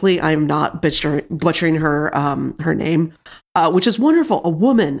 Hopefully I'm not butchering her name, which is wonderful. A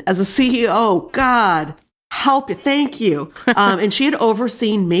woman as a CEO. God help you. Thank you. And she had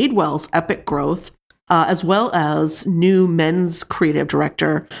overseen Madewell's epic growth, as well as new men's creative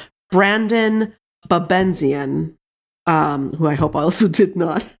director, Brandon Babenzian, who I hope I also did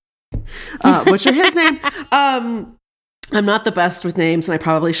not butcher his name. I'm not the best with names, and I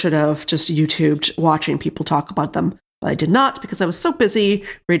probably should have just YouTubed watching people talk about them, but I did not because I was so busy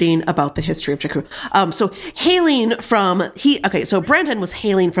reading about the history of J.Crew. So Brandon was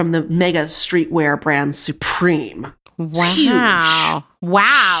hailing from the mega streetwear brand Supreme. Wow.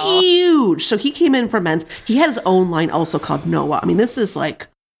 Huge. So he came in for men's. He had his own line also called Noah. I mean, this is like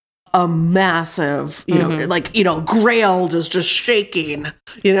a massive, Grailed is just shaking,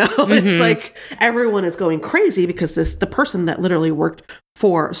 It's like everyone is going crazy because the person that literally worked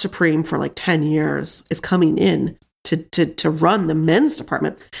for Supreme for like 10 years is coming in to run the men's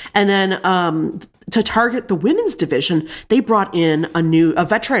department. And then to target the women's division, they brought in a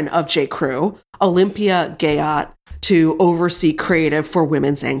veteran of J.Crew, Olympia Gayot, to oversee creative for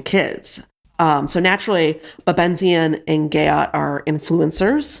women's and kids. So naturally, Babenzian and Gayot are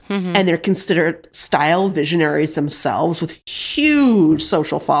influencers, and they're considered style visionaries themselves with huge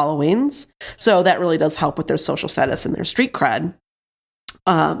social followings. So that really does help with their social status and their street cred.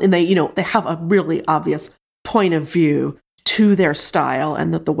 And they have a really obvious point of view to their style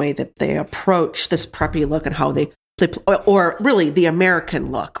and the way that they approach this preppy look and how they or really the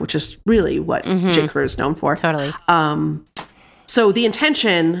American look, which is really what J.Crew is known for. Totally. So the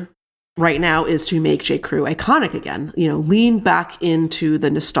intention right now is to make J.Crew iconic again, lean back into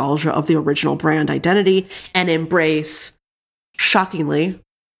the nostalgia of the original brand identity and embrace, shockingly,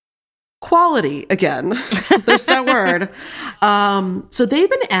 quality again. There's that word. So they've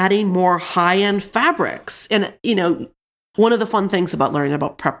been adding more high-end fabrics. And, one of the fun things about learning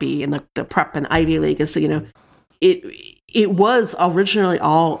about Preppy and the Prep and Ivy League is, it was originally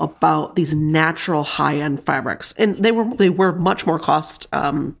all about these natural high-end fabrics. And they were much more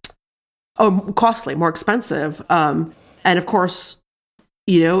costly, more expensive. And of course,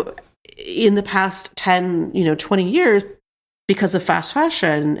 in the past 10, 20 years, because of fast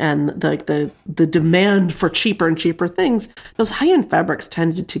fashion and the demand for cheaper and cheaper things, those high-end fabrics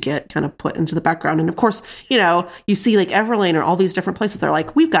tended to get kind of put into the background. And of course, you see like Everlane or all these different places, they're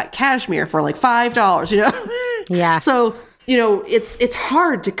like, we've got cashmere for like $5, Yeah. So, it's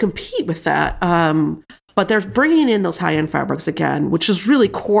hard to compete with that. But they're bringing in those high-end fabrics again, which is really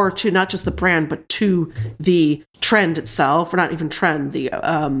core to not just the brand, but to the trend itself, or not even trend,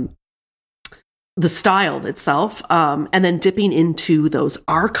 the style itself, and then dipping into those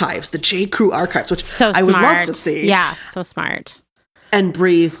archives, the J.Crew archives, which I would love to see. Yeah, so smart. And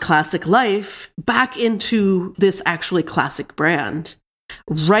breathe classic life back into this actually classic brand,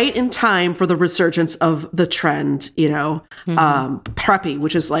 right in time for the resurgence of the trend, preppy,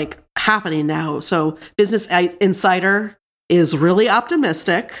 which is like happening now. So Business Insider is really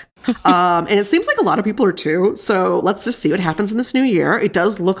optimistic. And it seems like a lot of people are too. So let's just see what happens in this new year. It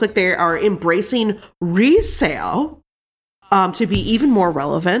does look like they are embracing resale to be even more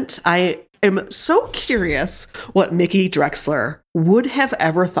relevant. I am so curious what Mickey Drexler would have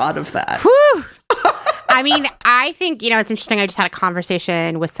ever thought of that. Whew. I mean, I think, it's interesting. I just had a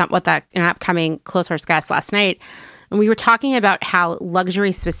conversation with an upcoming Close Source guest last night. And we were talking about how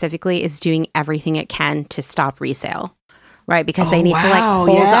luxury specifically is doing everything it can to stop resale. Right, because they need to hold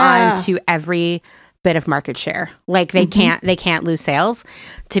on to every bit of market share. Like they can't lose sales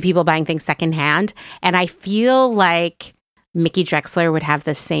to people buying things secondhand. And I feel like Mickey Drexler would have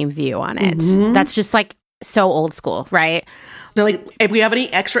the same view on it. That's just like so old school, right? They're like, if we have any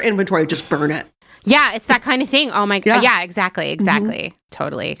extra inventory, just burn it. Yeah, it's that kind of thing. Oh my God. Yeah, exactly.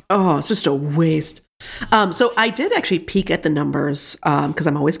 Totally. Oh, it's just a waste. So I did actually peek at the numbers because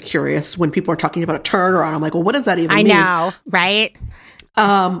I'm always curious when people are talking about a turnaround. I'm like, well, what does that even mean? I know, right?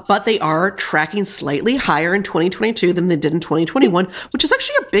 But they are tracking slightly higher in 2022 than they did in 2021, which is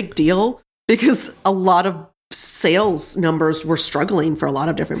actually a big deal because a lot of sales numbers were struggling for a lot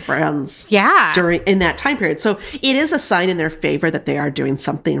of different brands in that time period. So it is a sign in their favor that they are doing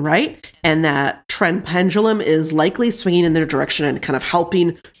something right, and that trend pendulum is likely swinging in their direction and kind of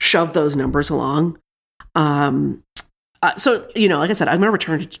helping shove those numbers along. So, like I said, I'm going to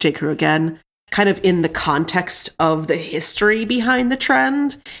return to J.Crew again, kind of in the context of the history behind the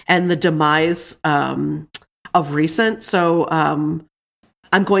trend and the demise of recent. So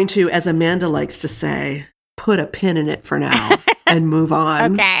I'm going to, as Amanda likes to say, put a pin in it for now and move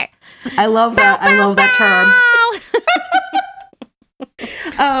on. Okay. I love that. I love that term.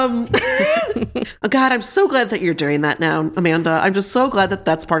 Oh God, I'm so glad that you're doing that now, Amanda. I'm just so glad that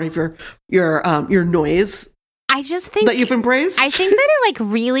that's part of your noise. I just think that you've embraced. I think that it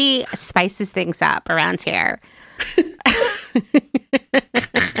really spices things up around here.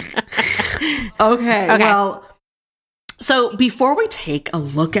 Okay. Well, so before we take a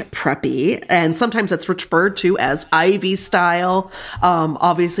look at Preppy, and sometimes that's referred to as Ivy style,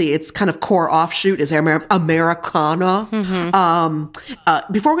 obviously its kind of core offshoot is Americana.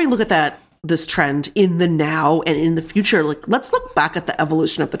 Before we look at this trend in the now and in the future, let's look back at the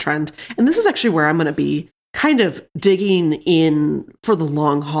evolution of the trend. And this is actually where I'm going to be kind of digging in for the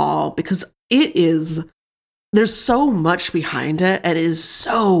long haul, because there's so much behind it, and it is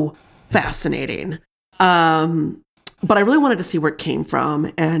so fascinating. But I really wanted to see where it came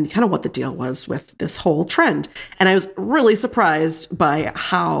from and kind of what the deal was with this whole trend. And I was really surprised by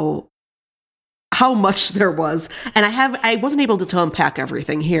how much there was. And I wasn't able to unpack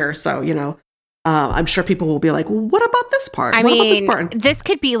everything here. So, I'm sure people will be like, well, what about this part? About this part? This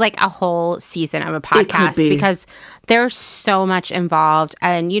could be like a whole season of a podcast because there's so much involved.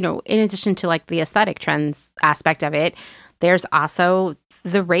 And, in addition to like the aesthetic trends aspect of it, there's also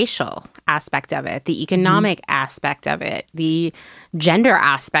the racial aspect of it, the economic aspect of it, the gender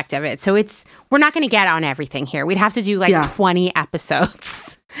aspect of it. So we're not going to get on everything here. We'd have to do 20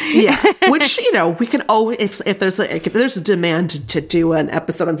 episodes. Yeah, which, we can always, if there's a demand to do an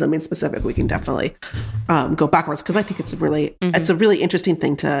episode on something specific, we can definitely go backwards, because I think it's a really interesting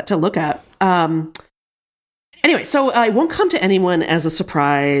thing to look at. Anyway, so it won't come to anyone as a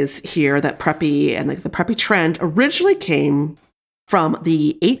surprise here that Preppy and the Preppy trend originally came from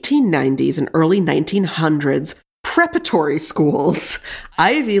the 1890s and early 1900s preparatory schools,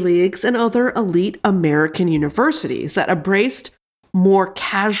 Ivy Leagues, and other elite American universities that embraced more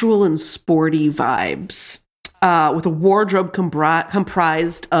casual and sporty vibes, with a wardrobe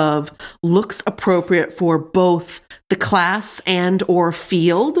comprised of looks appropriate for both the class and or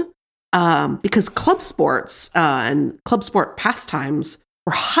field, because club sports and club sport pastimes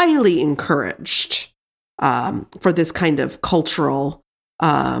were highly encouraged for this kind of cultural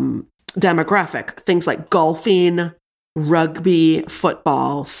demographic. Things like golfing, rugby,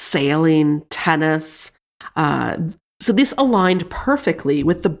 football, sailing, tennis. So this aligned perfectly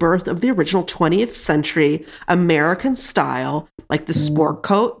with the birth of the original 20th century American style, like the sport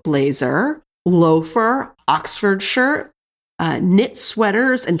coat, blazer, loafer, Oxford shirt, knit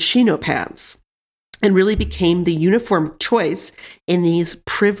sweaters, and chino pants, and really became the uniform of choice in these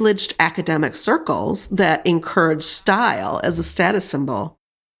privileged academic circles that encouraged style as a status symbol.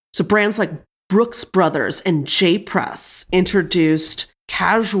 So brands like Brooks Brothers and J.Press introduced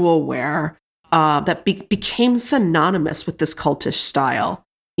casual wear that became synonymous with this cultish style.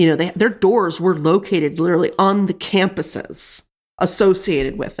 Their doors were located literally on the campuses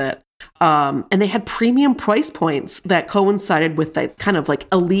associated with it. And they had premium price points that coincided with that kind of like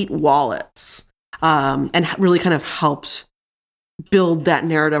elite wallets, and really kind of helped build that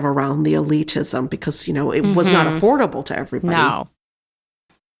narrative around the elitism, because, it was not affordable to everybody. No.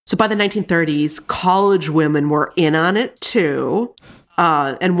 So by the 1930s, college women were in on it too.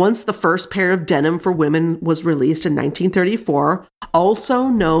 And once the first pair of denim for women was released in 1934, also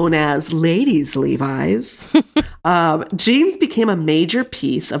known as ladies' Levi's, jeans became a major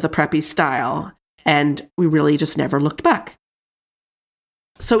piece of the preppy style, and we really just never looked back.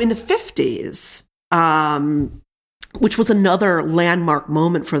 So in the 50s, which was another landmark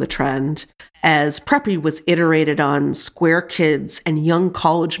moment for the trend, as preppy was iterated on, square kids and young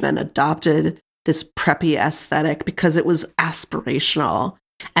college men adopted this preppy aesthetic because it was aspirational,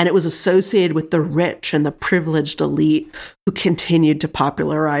 and it was associated with the rich and the privileged elite who continued to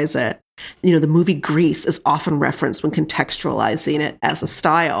popularize it. The movie Grease is often referenced when contextualizing it as a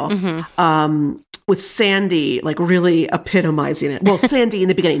style. with Sandy like really epitomizing it. Well, Sandy in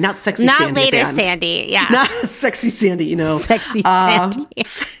the beginning, not sexy not Sandy. Not later band. Sandy, yeah. Not sexy Sandy, you know. Sexy Sandy.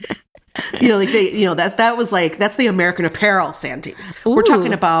 You know, like they, you know, that was like, that's the American Apparel Sandy. Ooh. We're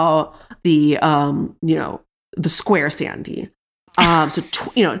talking about the, you know, the square Sandy.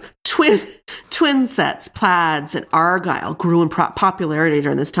 Twin sets, plaids, and argyle grew in popularity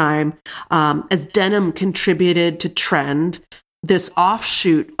during this time. As denim contributed to trend, this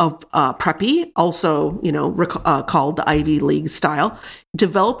offshoot of Preppy, also, you know, called the Ivy League style,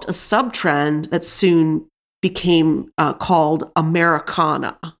 developed a sub-trend that soon became called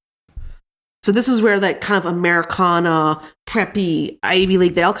Americana. So this is where that kind of Americana, Preppy, Ivy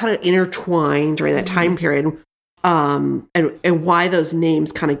League, they all kind of intertwined during that time period. And why those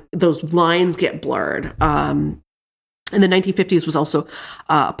names those lines get blurred. In the 1950s was also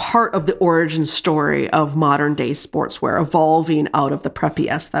part of the origin story of modern day sportswear evolving out of the preppy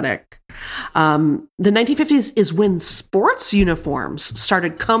aesthetic. The 1950s is when sports uniforms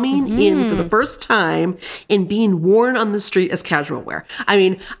started coming in for the first time and being worn on the street as casual wear. I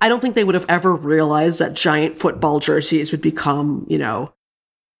mean, I don't think they would have ever realized that giant football jerseys would become, you know,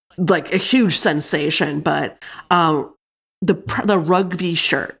 like a huge sensation, but the rugby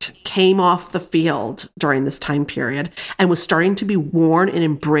shirt came off the field during this time period and was starting to be worn and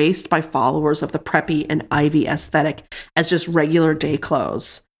embraced by followers of the preppy and Ivy aesthetic as just regular day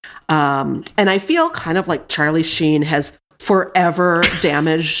clothes. And I feel kind of like Charlie Sheen has forever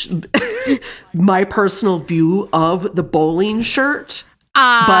damaged my personal view of the bowling shirt.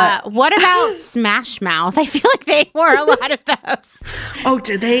 But what about Smash Mouth? I feel like they wore a lot of those. Oh,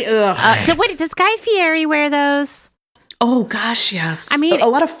 did they? Does Guy Fieri wear those? Oh gosh, yes. I mean, a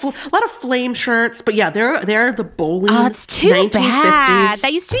lot of flame shirts, but yeah, they're the bowling. Oh, it's too 1950s. bad.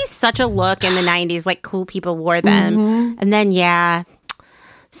 That used to be such a look in the 90s. Like cool people wore them, and then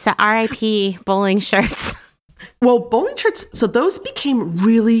so R.I.P. bowling shirts. Well, bowling shirts, so those became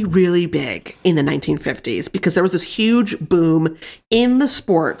really, really big in the 1950s because there was this huge boom in the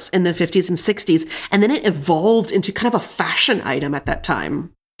sports in the 50s and 60s, and then it evolved into kind of a fashion item at that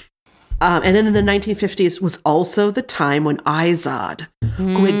time. And then in the 1950s was also the time when Izod,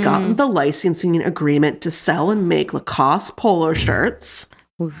 who had gotten the licensing agreement to sell and make Lacoste polo shirts,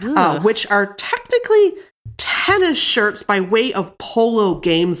 which are technically tennis shirts by way of polo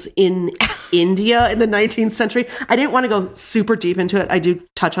games in India in the 19th century. I didn't want to go super deep into it. I do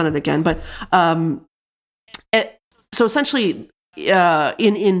touch on it again, but so essentially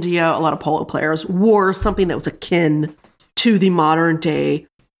in India, a lot of polo players wore something that was akin to the modern day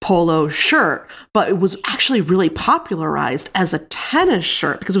polo shirt, but it was actually really popularized as a tennis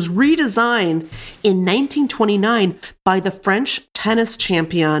shirt because it was redesigned in 1929 by the French tennis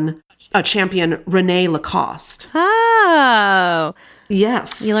champion René Lacoste. Oh,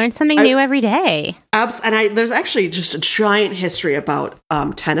 yes, you learn something new every day. And there's actually just a giant history about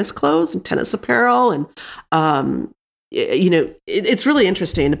tennis clothes and tennis apparel, and you know, it's really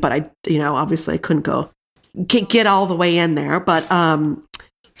interesting. But obviously I couldn't get all the way in there, but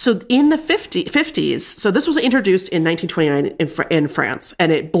so in the 50s, so this was introduced in 1929 in France,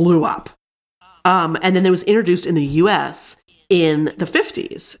 and it blew up. And then it was introduced in the U.S. in the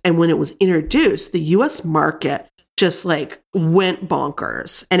 50s. And when it was introduced, the U.S. market just like went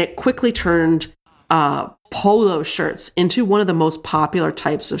bonkers. And it quickly turned polo shirts into one of the most popular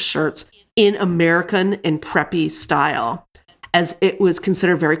types of shirts in American and preppy style, as it was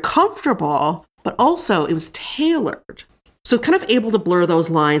considered very comfortable, but also it was tailored. So it's kind of able to blur those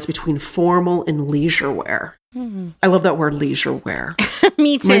lines between formal and leisure wear. I love that word, leisure wear.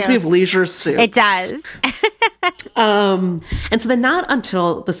 Me too. Reminds me of leisure suits. It does. And so then not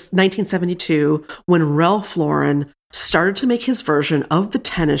until 1972, when Ralph Lauren started to make his version of the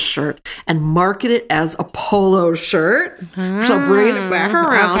tennis shirt and market it as a polo shirt. So bringing it back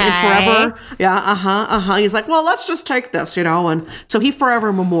around and forever. He's like, well, let's just take this, And so he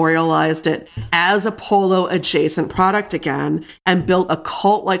forever memorialized it as a polo adjacent product again and built a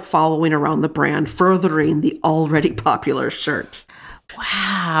cult-like following around the brand, furthering the already popular shirt.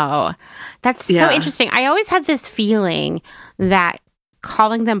 Wow. That's so interesting. I always had this feeling that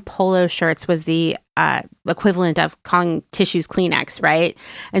calling them polo shirts was the equivalent of calling tissues Kleenex, right?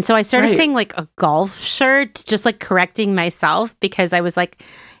 And so I started saying like a golf shirt, just like correcting myself, because I was like,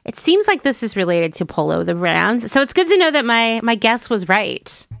 it seems like this is related to Polo, the brand. So it's good to know that my guess was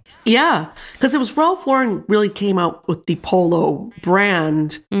right. Yeah, because it was Ralph Lauren really came out with the Polo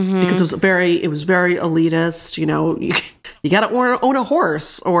brand because it was very elitist. You got to own a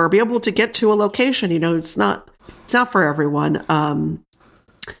horse or be able to get to a location. It's not for everyone.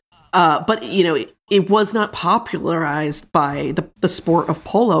 But it was not popularized by the sport of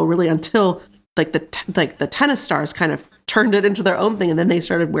polo really until the tennis stars kind of turned it into their own thing, and then they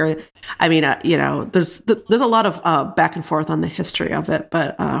started wearing it. I mean, there's a lot of back and forth on the history of it,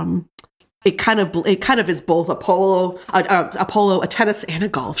 but it kind of is both a polo, a tennis, and a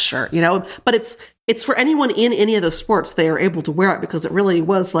golf shirt, But it's for anyone in any of those sports. They are able to wear it because it really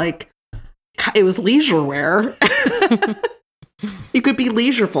was it was leisure wear. You could be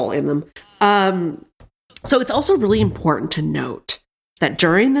leisureful in them. So it's also really important to note that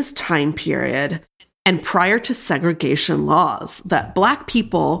during this time period and prior to segregation laws, that Black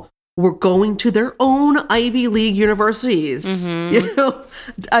people were going to their own Ivy League universities.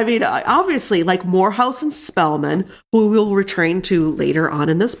 I mean, obviously, like Morehouse and Spelman, who we'll return to later on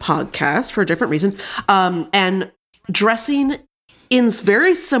in this podcast for a different reason, and dressing in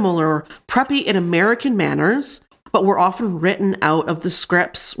very similar preppy and American manners, but were often written out of the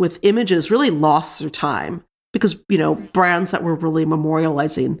scripts with images really lost through time because, brands that were really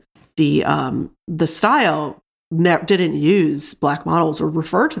memorializing the style didn't use Black models or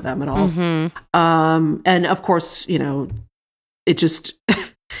refer to them at all. And of course, it just,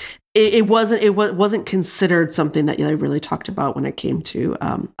 it wasn't considered something that they really talked about when it came to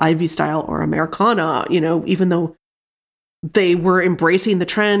Ivy style or Americana, even though they were embracing the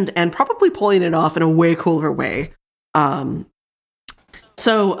trend and probably pulling it off in a way cooler way.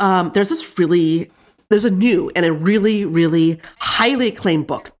 So there's a new and a really, really highly acclaimed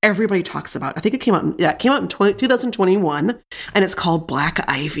book everybody talks about. I think it came out in 2021, and it's called Black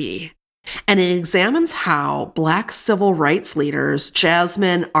Ivy. And it examines how Black civil rights leaders,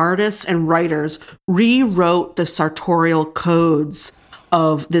 jazzmen, artists, and writers rewrote the sartorial codes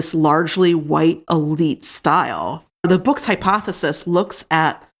of this largely white elite style. The book's hypothesis looks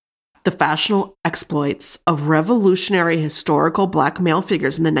at the fashionable exploits of revolutionary historical Black male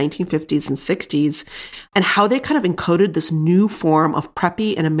figures in the 1950s and 60s, and how they kind of encoded this new form of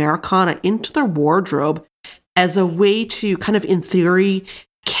preppy and Americana into their wardrobe as a way to kind of, in theory,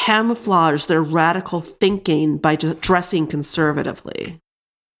 camouflage their radical thinking by dressing conservatively.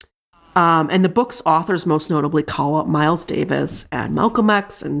 And the book's authors most notably call out Miles Davis and Malcolm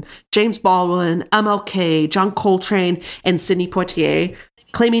X and James Baldwin, MLK, John Coltrane, and Sidney Poitier,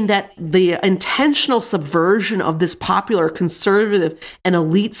 claiming that the intentional subversion of this popular conservative and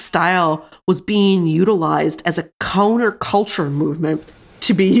elite style was being utilized as a counterculture movement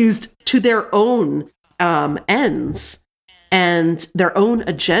to be used to their own ends and their own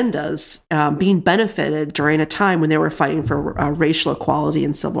agendas being benefited during a time when they were fighting for racial equality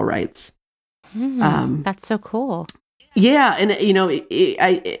and civil rights. That's so cool. Yeah, and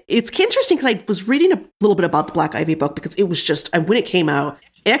it's interesting because I was reading a little bit about the Black Ivy book because it was just, when it came out,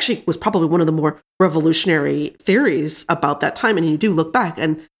 it actually was probably one of the more revolutionary theories about that time. And you do look back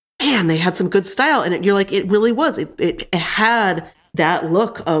and, man, they had some good style. And you're like, it really was. It had that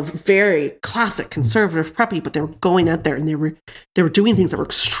look of very classic conservative preppy, but they were going out there and they were doing things that were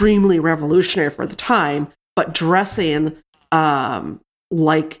extremely revolutionary for the time, but dressing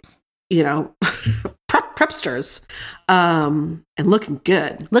like, prepsters, and looking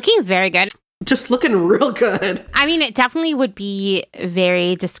good. Looking very good. Just looking real good. I mean, it definitely would be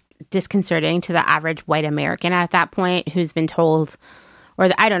very disconcerting to the average white American at that point who's been told, or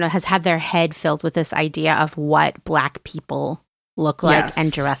has had their head filled with this idea of what Black people look like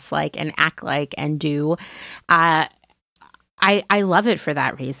and dress like and act like and do. I love it for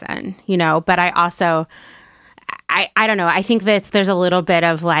that reason, but I also, I don't know. I think that there's a little bit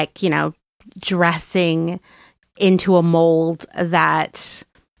of dressing into a mold that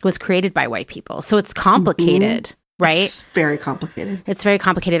was created by white people. So it's complicated, right? It's very complicated. It's very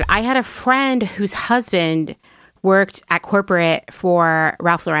complicated. I had a friend whose husband worked at corporate for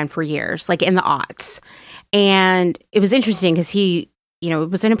Ralph Lauren for years, in the aughts. And it was interesting because he,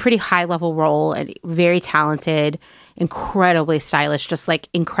 was in a pretty high level role and very talented, incredibly stylish, just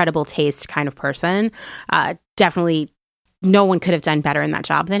incredible taste kind of person. Definitely no one could have done better in that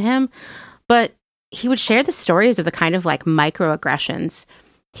job than him. But he would share the stories of the kind of microaggressions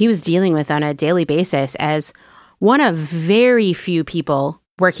he was dealing with on a daily basis as one of very few people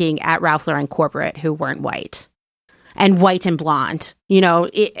working at Ralph Lauren corporate who weren't white. And white and blonde,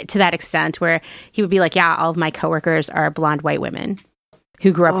 to that extent where he would be like, yeah, all of my coworkers are blonde white women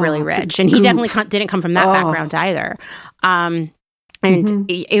who grew up really rich. And he definitely didn't come from that background either. And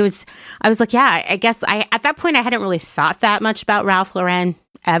I was like, yeah, I guess at that point I hadn't really thought that much about Ralph Lauren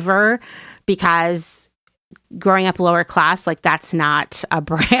ever, because growing up lower class, that's not a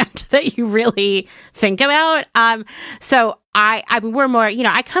brand that you really think about. So we're more,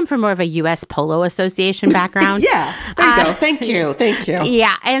 I come from more of a U.S. Polo Association background. Yeah, there you go. Thank you.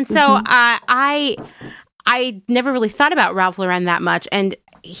 Yeah, and so I never really thought about Ralph Lauren that much, and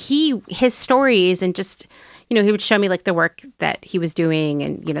his stories and just, you know, he would show me like the work that he was doing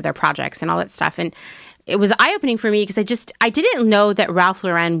and, you know, their projects and all that stuff. And it was eye-opening for me because I didn't know that Ralph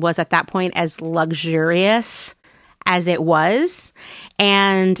Lauren was at that point as luxurious as it was.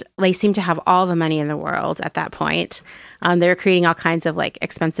 And they seemed to have all the money in the world at that point. They were creating all kinds of like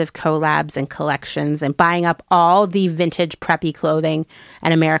expensive collabs and collections and buying up all the vintage preppy clothing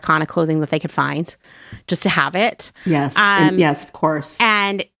and Americana clothing that they could find just to have it. Yes. Yes, of course.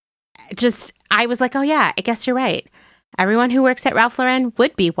 And just, I was like, oh yeah, I guess you're right. Everyone who works at Ralph Lauren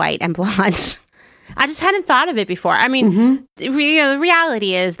would be white and blonde. I just hadn't thought of it before. I mean, you know, the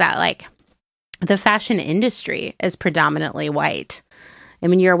reality is that like the fashion industry is predominantly white. I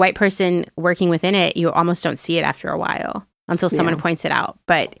mean, you're a white person working within it, you almost don't see it after a while until someone points it out.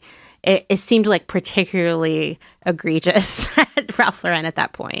 But it seemed like particularly egregious at Ralph Lauren at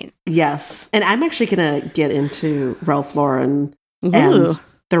that point. Yes. And I'm actually going to get into Ralph Lauren and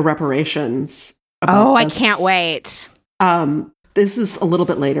their reparations. I can't wait. This is a little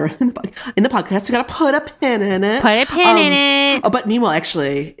bit later in the podcast. You got to put a pin in it. Put a pin in it. But meanwhile,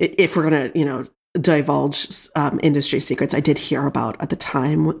 actually, if we're going to, you know, divulge industry secrets, I did hear about at the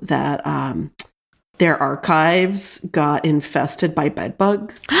time that their archives got infested by bed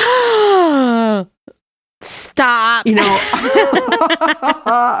bugs. Stop. You know,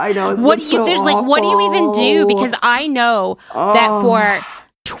 I know. What do you even do? Because I know that for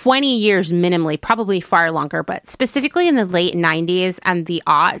 20 years minimally, probably far longer, but specifically in the late 90s and the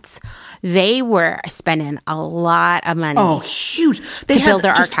aughts, they were spending a lot of money. Oh, huge. They to build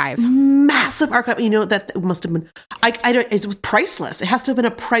their archive. Massive archive. You know, that must have been, it was priceless. It has to have been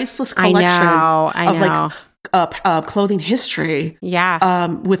a priceless collection I know. Like clothing history. Yeah.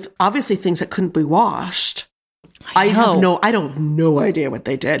 With obviously things that couldn't be washed. I have no idea what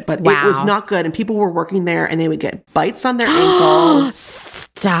they did, but it was not good. And people were working there and they would get bites on their ankles.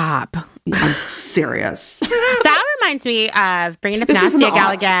 Stop. I'm serious. That reminds me of bringing up Nasty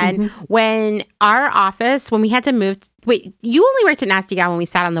Gal again. When our office, when we had to move, you only worked at Nasty Gal when we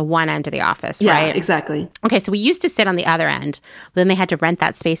sat on the one end of the office, right? Yeah, exactly. Okay, so we used to sit on the other end. Then they had to rent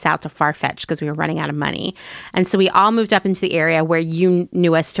that space out to Farfetch because we were running out of money. And so we all moved up into the area where you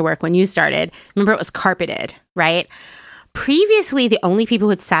knew us to work when you started. Remember, it was carpeted, right? Previously, the only people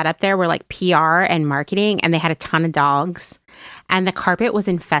who had sat up there were like PR and marketing, and they had a ton of dogs. And the carpet was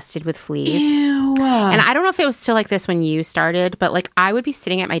infested with fleas. Ew. And I don't know if it was still like this when you started, but like I would be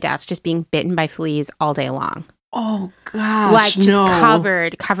sitting at my desk just being bitten by fleas all day long. Oh, gosh. Like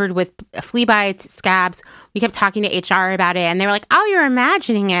just covered with flea bites, scabs. We kept talking to HR about it, and they were like, oh, you're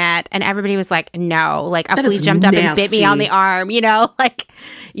imagining it. And everybody was like, no. Like a flea jumped up and bit me on the arm, you know? Like,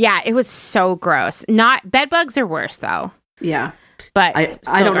 yeah, it was so gross. Bed bugs are worse, though. Yeah. But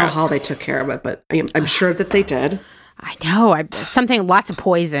I don't know how they took care of it, but I'm sure that they did. I know. Lots of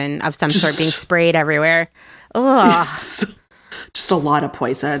poison of some sort being sprayed everywhere. Ugh. Just a lot of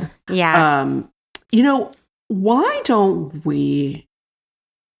poison. Yeah. You know, why don't we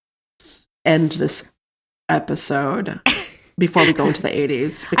end this episode before we go into the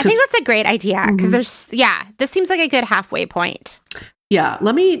 80s? Because I think that's a great idea because this seems like a good halfway point. Yeah.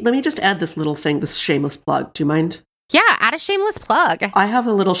 Let me just add this little thing, this shameless plug. Do you mind? Yeah, add a shameless plug. I have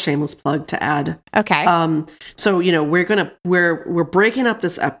a little shameless plug to add. Okay. So, you know, we're breaking up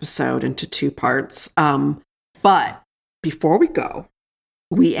this episode into two parts. But before we go,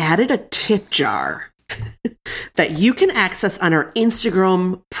 we added a tip jar that you can access on our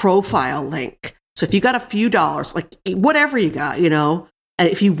Instagram profile link. So if you got a few dollars, like whatever you got, you know, and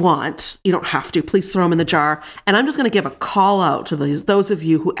if you want, you don't have to, please throw them in the jar. And I'm just going to give a call out to those of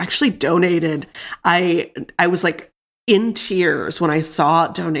you who actually donated. I was like, in tears when I saw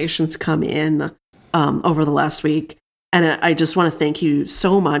donations come in over the last week. And I just want to thank you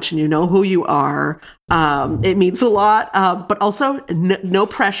so much. And you know who you are. It means a lot. But also, no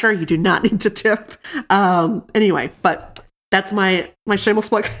pressure. You do not need to tip. Anyway, but that's my shameless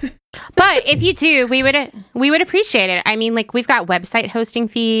plug. But if you do, we would appreciate it. I mean, like, we've got website hosting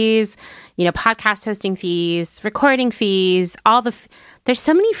fees, you know, podcast hosting fees, recording fees, there's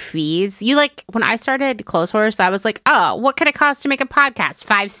so many fees. When I started Clothes Horse, I was like, oh, what could it cost to make a podcast?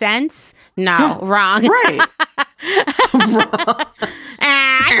 5 cents? No, yeah, wrong. Right. I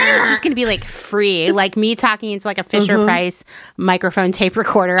thought it was just going to be like free, like me talking into like a Fisher Price microphone tape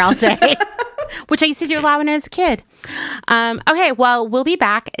recorder all day, which I used to do a lot when I was a kid. Okay, well, we'll be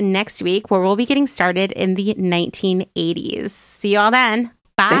back next week where we'll be getting started in the 1980s. See you all then.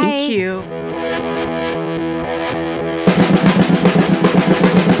 Bye. Thank you.